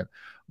a second,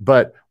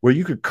 but where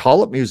you could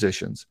call up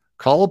musicians,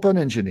 call up an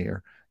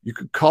engineer, you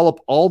could call up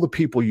all the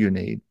people you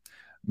need.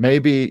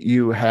 Maybe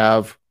you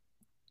have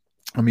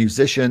a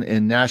musician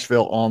in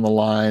Nashville on the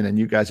line and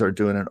you guys are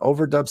doing an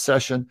overdub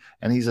session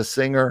and he's a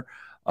singer.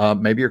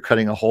 Maybe you're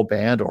cutting a whole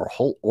band or a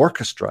whole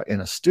orchestra in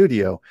a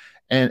studio,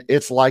 and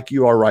it's like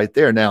you are right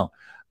there. Now,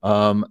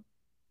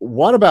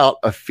 what about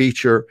a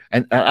feature?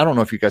 And I don't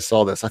know if you guys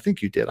saw this. I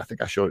think you did. I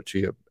think I showed it to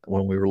you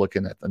when we were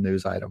looking at the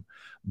news item.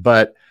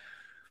 But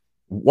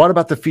what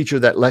about the feature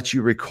that lets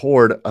you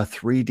record a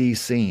 3D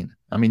scene?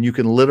 I mean, you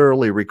can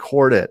literally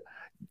record it.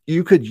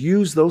 You could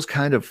use those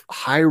kind of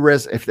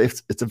high-res, if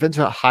it's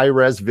eventually a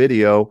high-res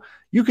video,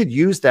 you could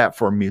use that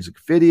for music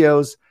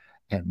videos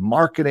and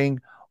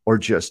marketing, or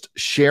just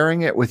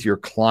sharing it with your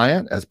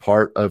client as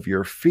part of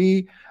your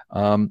fee,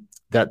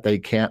 that they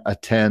can't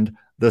attend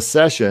the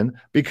session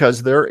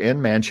because they're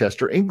in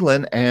Manchester,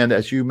 England. And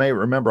as you may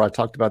remember, I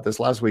talked about this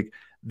last week.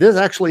 This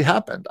actually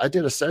happened. I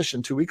did a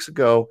session 2 weeks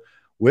ago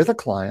with a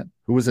client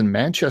who was in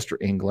Manchester,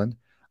 England.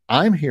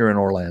 I'm here in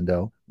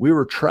Orlando. We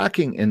were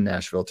tracking in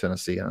Nashville,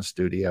 Tennessee in a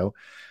studio.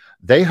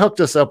 They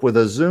hooked us up with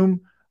a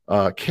Zoom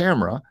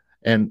camera,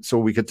 and so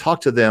we could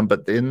talk to them,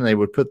 but then they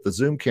would put the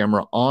Zoom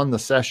camera on the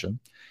session.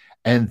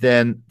 And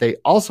then they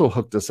also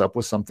hooked us up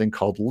with something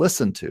called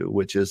Listen To,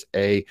 which is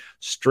a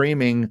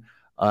streaming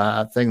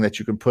thing that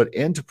you can put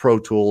into Pro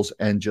Tools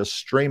and just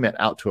stream it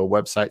out to a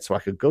website. So I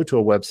could go to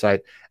a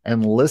website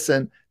and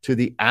listen to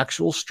the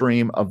actual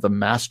stream of the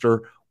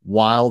master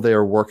while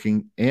they're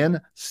working in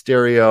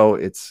stereo.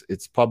 It's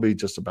probably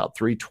just about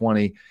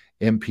 320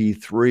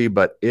 MP3,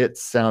 but it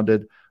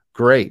sounded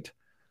great.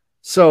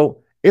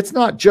 So it's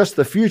not just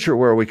the future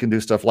where we can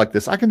do stuff like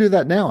this. I can do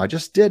that now. I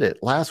just did it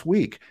last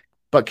week.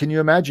 But can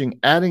you imagine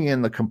adding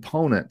in the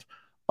component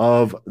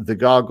of the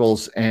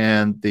goggles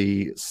and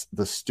the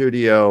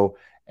studio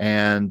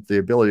and the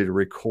ability to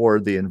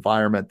record the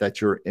environment that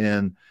you're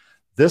in?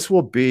 This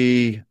will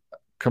be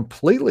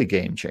completely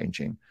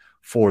game-changing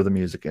for the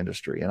music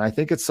industry. And I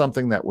think it's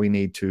something that we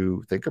need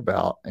to think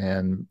about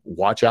and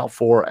watch out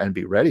for and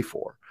be ready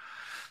for.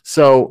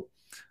 So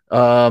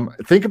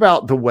think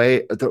about the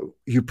way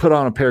you put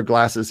on a pair of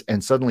glasses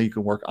and suddenly you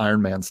can work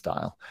Iron Man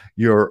style.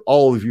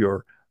 All of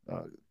your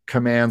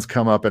commands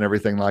come up and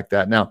everything like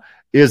that. Now,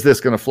 is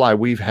this going to fly?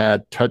 We've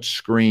had touch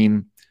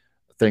screen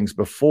things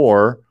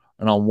before.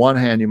 And on one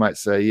hand, you might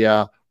say,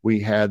 yeah, we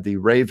had the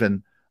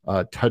Raven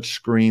touch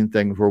screen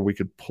thing where we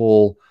could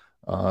pull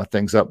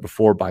things up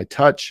before by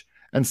touch.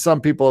 And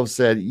some people have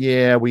said,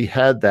 yeah, we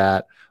had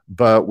that,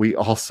 but we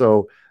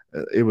also,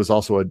 it was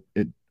also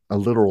a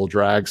literal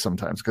drag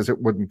sometimes because it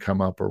wouldn't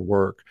come up or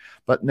work.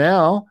 But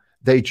now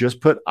they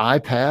just put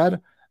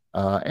iPad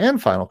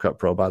and Final Cut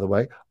Pro, by the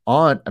way,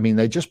 on. I mean,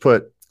 they just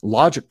put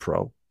Logic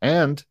Pro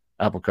and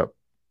Apple Cut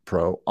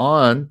Pro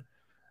on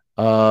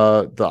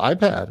the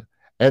iPad.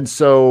 And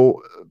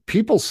so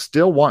people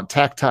still want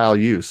tactile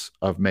use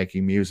of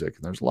making music.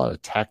 And there's a lot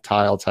of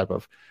tactile type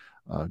of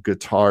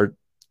guitar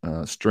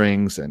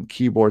strings and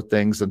keyboard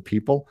things, and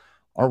people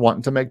are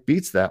wanting to make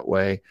beats that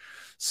way.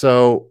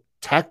 So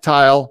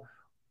tactile,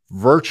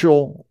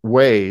 virtual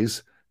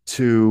ways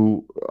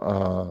to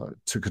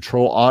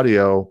control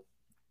audio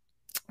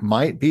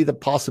might be the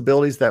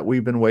possibilities that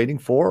we've been waiting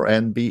for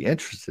and be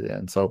interested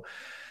in. So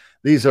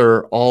these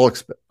are all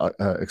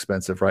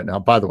expensive right now.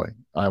 By the way,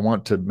 I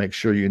want to make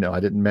sure you know, I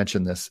didn't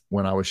mention this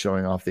when I was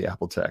showing off the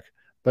Apple Tech,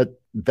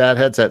 but that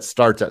headset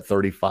starts at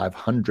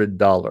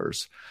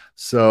 $3,500.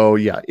 So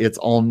yeah, it's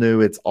all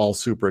new. It's all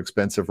super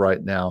expensive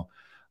right now.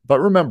 But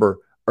remember,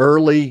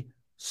 early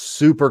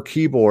super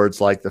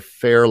keyboards like the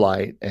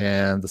Fairlight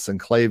and the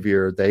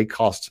Synclavier, they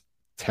cost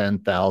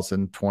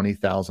 $10,000,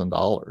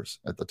 $20,000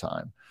 at the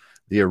time.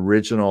 The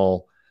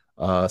original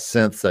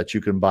synths that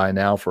you can buy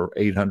now for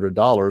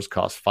 $800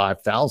 cost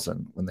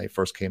 $5,000 when they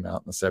first came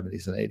out in the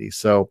 70s and 80s.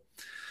 So,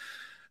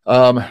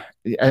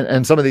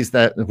 and some of these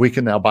that we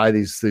can now buy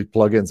the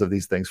plugins of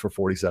these things for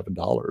 $47,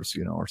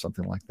 or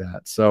something like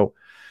that. So,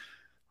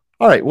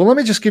 all right, well, let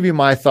me just give you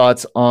my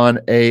thoughts on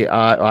AI.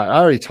 I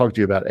already talked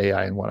to you about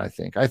AI and what I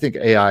think. I think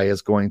AI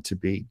is going to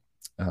be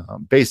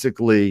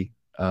basically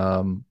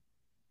a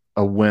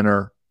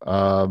winner.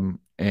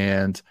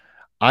 And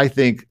I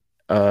think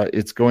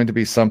it's going to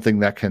be something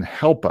that can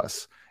help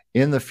us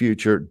in the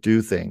future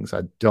do things.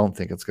 I don't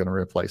think it's going to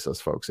replace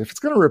us, folks. If it's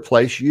going to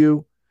replace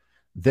you,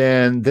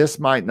 then this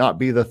might not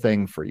be the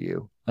thing for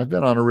you. I've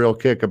been on a real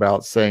kick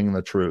about saying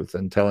the truth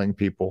and telling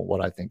people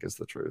what I think is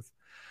the truth.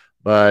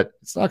 But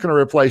it's not going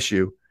to replace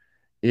you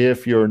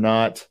if you're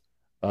not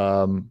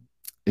working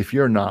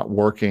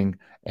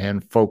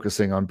and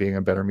focusing on being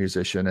a better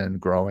musician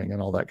and growing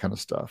and all that kind of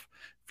stuff.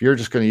 If you're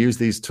just going to use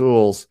these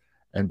tools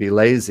and be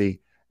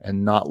lazy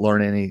and not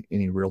learn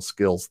any real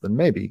skills, then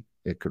maybe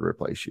it could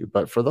replace you.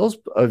 But for those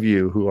of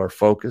you who are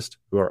focused,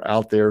 who are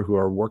out there, who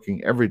are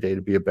working every day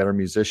to be a better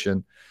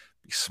musician,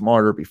 be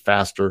smarter, be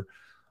faster,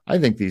 I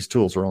think these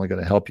tools are only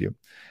going to help you.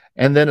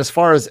 And then as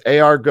far as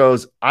AR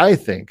goes, I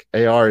think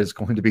AR is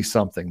going to be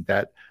something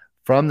that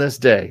from this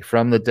day,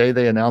 from the day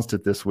they announced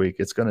it this week,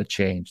 it's going to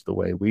change the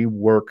way we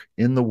work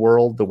in the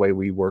world, the way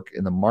we work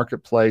in the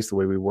marketplace, the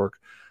way we work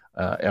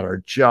at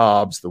our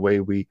jobs, the way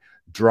we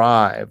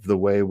drive, the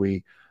way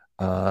we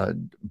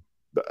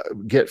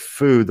get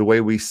food, the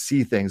way we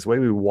see things, the way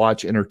we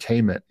watch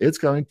entertainment. It's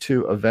going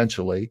to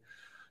eventually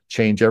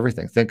change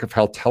everything. Think of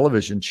how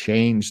television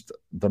changed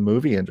the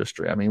movie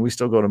industry. I mean, we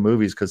still go to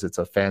movies because it's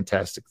a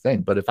fantastic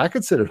thing. But if I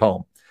could sit at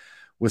home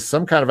with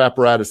some kind of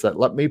apparatus that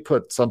let me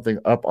put something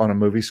up on a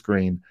movie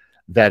screen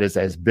that is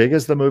as big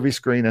as the movie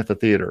screen at the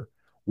theater,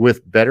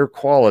 with better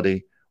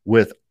quality,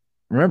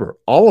 remember,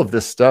 all of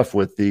this stuff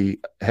with the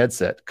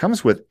headset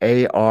comes with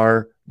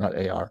Atmos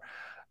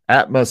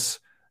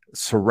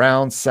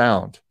surround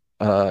sound.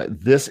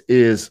 This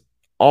is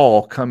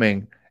all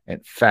coming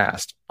and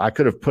fast. I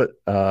could have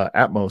put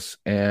Atmos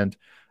and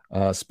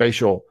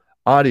spatial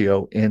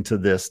audio into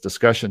this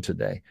discussion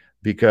today,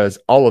 because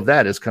all of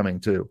that is coming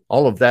too.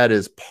 All of that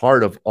is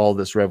part of all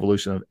this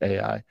revolution of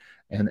AI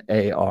and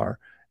AR.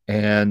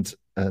 And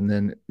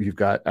then you've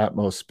got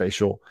Atmos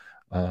spatial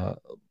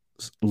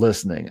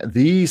listening.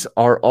 These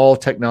are all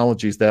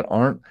technologies that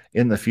aren't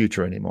in the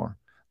future anymore.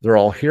 They're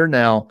all here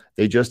now.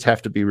 They just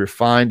have to be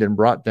refined and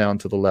brought down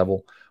to the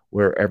level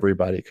where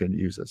everybody can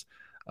use this.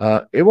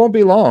 It won't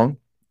be long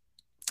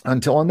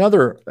until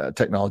another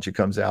technology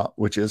comes out,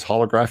 which is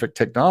holographic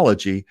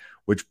technology,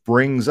 which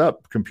brings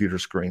up computer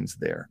screens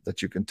there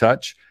that you can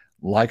touch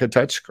like a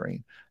touch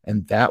screen.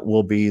 And that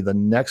will be the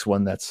next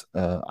one that's,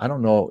 I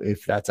don't know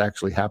if that's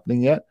actually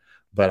happening yet,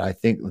 but I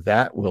think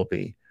that will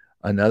be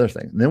another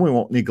thing. And then we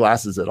won't need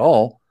glasses at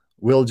all.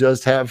 We'll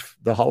just have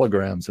the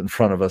holograms in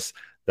front of us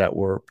that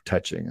we're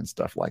touching and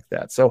stuff like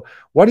that. So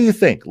what do you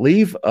think?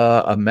 Leave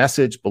a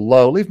message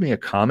below. Leave me a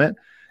comment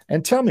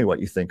and tell me what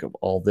you think of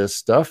all this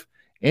stuff.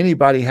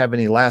 Anybody have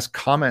any last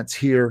comments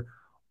here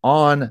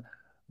on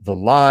the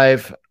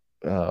live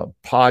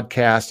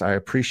podcast? I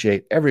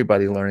appreciate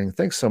everybody learning.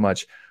 Thanks so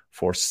much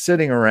for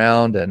sitting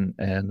around and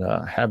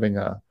having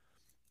a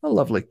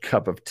lovely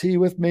cup of tea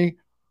with me.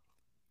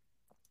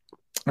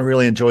 I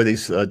really enjoy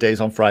these days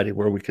on Friday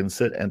where we can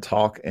sit and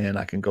talk and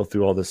I can go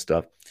through all this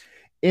stuff.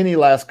 Any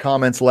last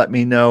comments, let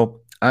me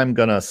know. I'm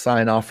going to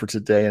sign off for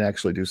today and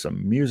actually do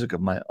some music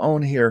of my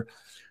own here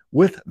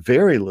with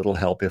very little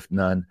help, if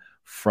none,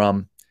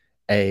 from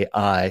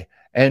AI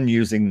and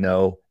using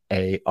no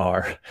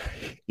AR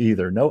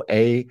either. No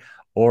A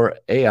or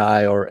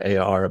AI or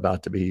AR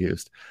about to be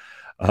used.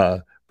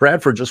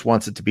 Bradford just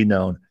wants it to be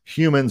known.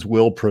 Humans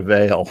will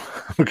prevail.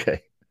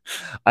 Okay.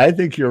 I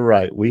think you're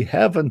right. We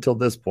have until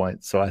this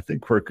point, so I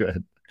think we're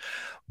good.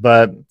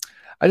 But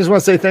I just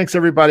want to say thanks,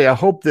 everybody. I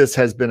hope this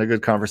has been a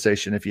good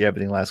conversation. If you have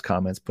any last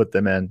comments, put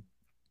them in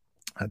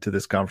to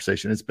this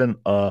conversation. It's been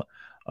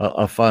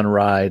a fun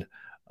ride.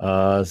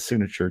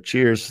 Signature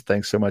cheers.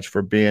 Thanks so much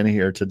for being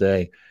here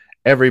today.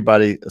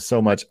 Everybody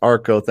so much.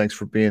 Arco, thanks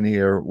for being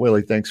here.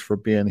 Willie, thanks for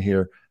being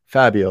here.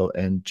 Fabio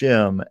and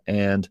Jim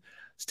and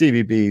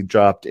Stevie B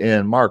dropped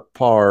in. Mark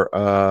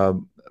Parr,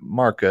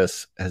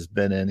 Marcus has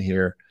been in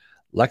here.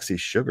 Lexi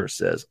Sugar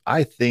says,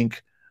 I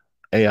think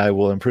AI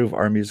will improve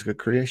our music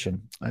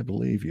creation. I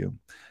believe you.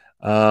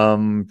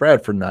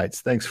 Bradford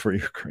Knights, thanks for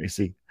your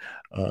crazy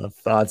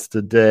thoughts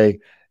today.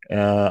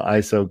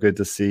 ISO, good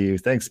to see you.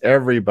 Thanks,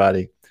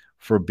 everybody,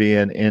 for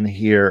being in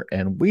here.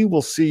 And we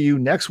will see you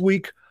next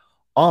week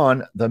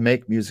on the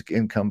Make Music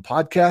Income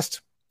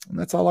podcast. And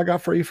that's all I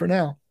got for you for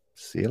now.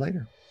 See you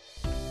later.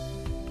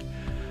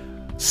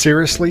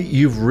 Seriously,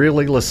 you've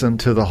really listened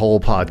to the whole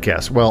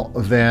podcast. Well,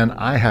 then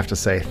I have to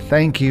say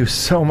thank you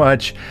so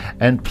much.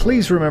 And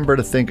please remember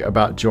to think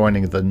about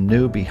joining the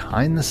new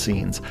behind the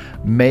scenes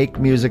Make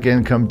Music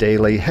Income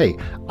Daily. Hey,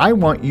 I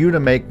want you to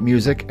make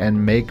music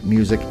and make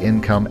music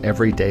income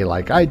every day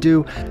like I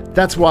do.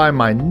 That's why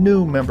my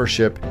new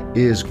membership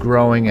is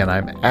growing and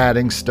I'm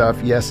adding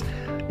stuff. Yes,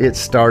 it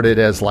started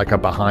as like a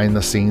behind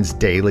the scenes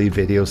daily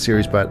video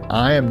series, but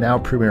I am now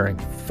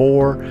premiering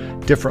 4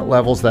 different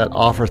levels that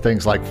offer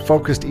things like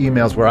focused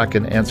emails where I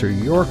can answer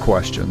your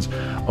questions,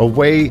 a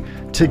way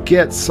to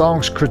get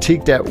songs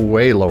critiqued at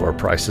way lower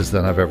prices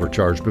than I've ever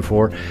charged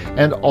before,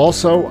 and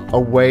also a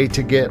way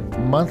to get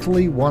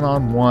monthly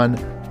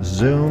one-on-one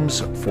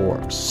Zooms for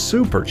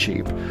super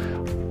cheap.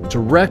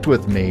 Direct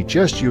with me,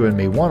 just you and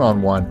me,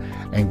 one-on-one,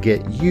 and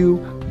get you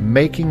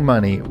making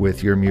money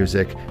with your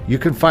music. You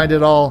can find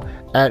it all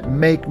at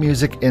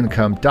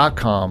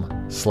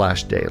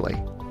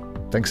makemusicincome.com/daily.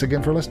 Thanks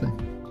again for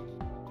listening.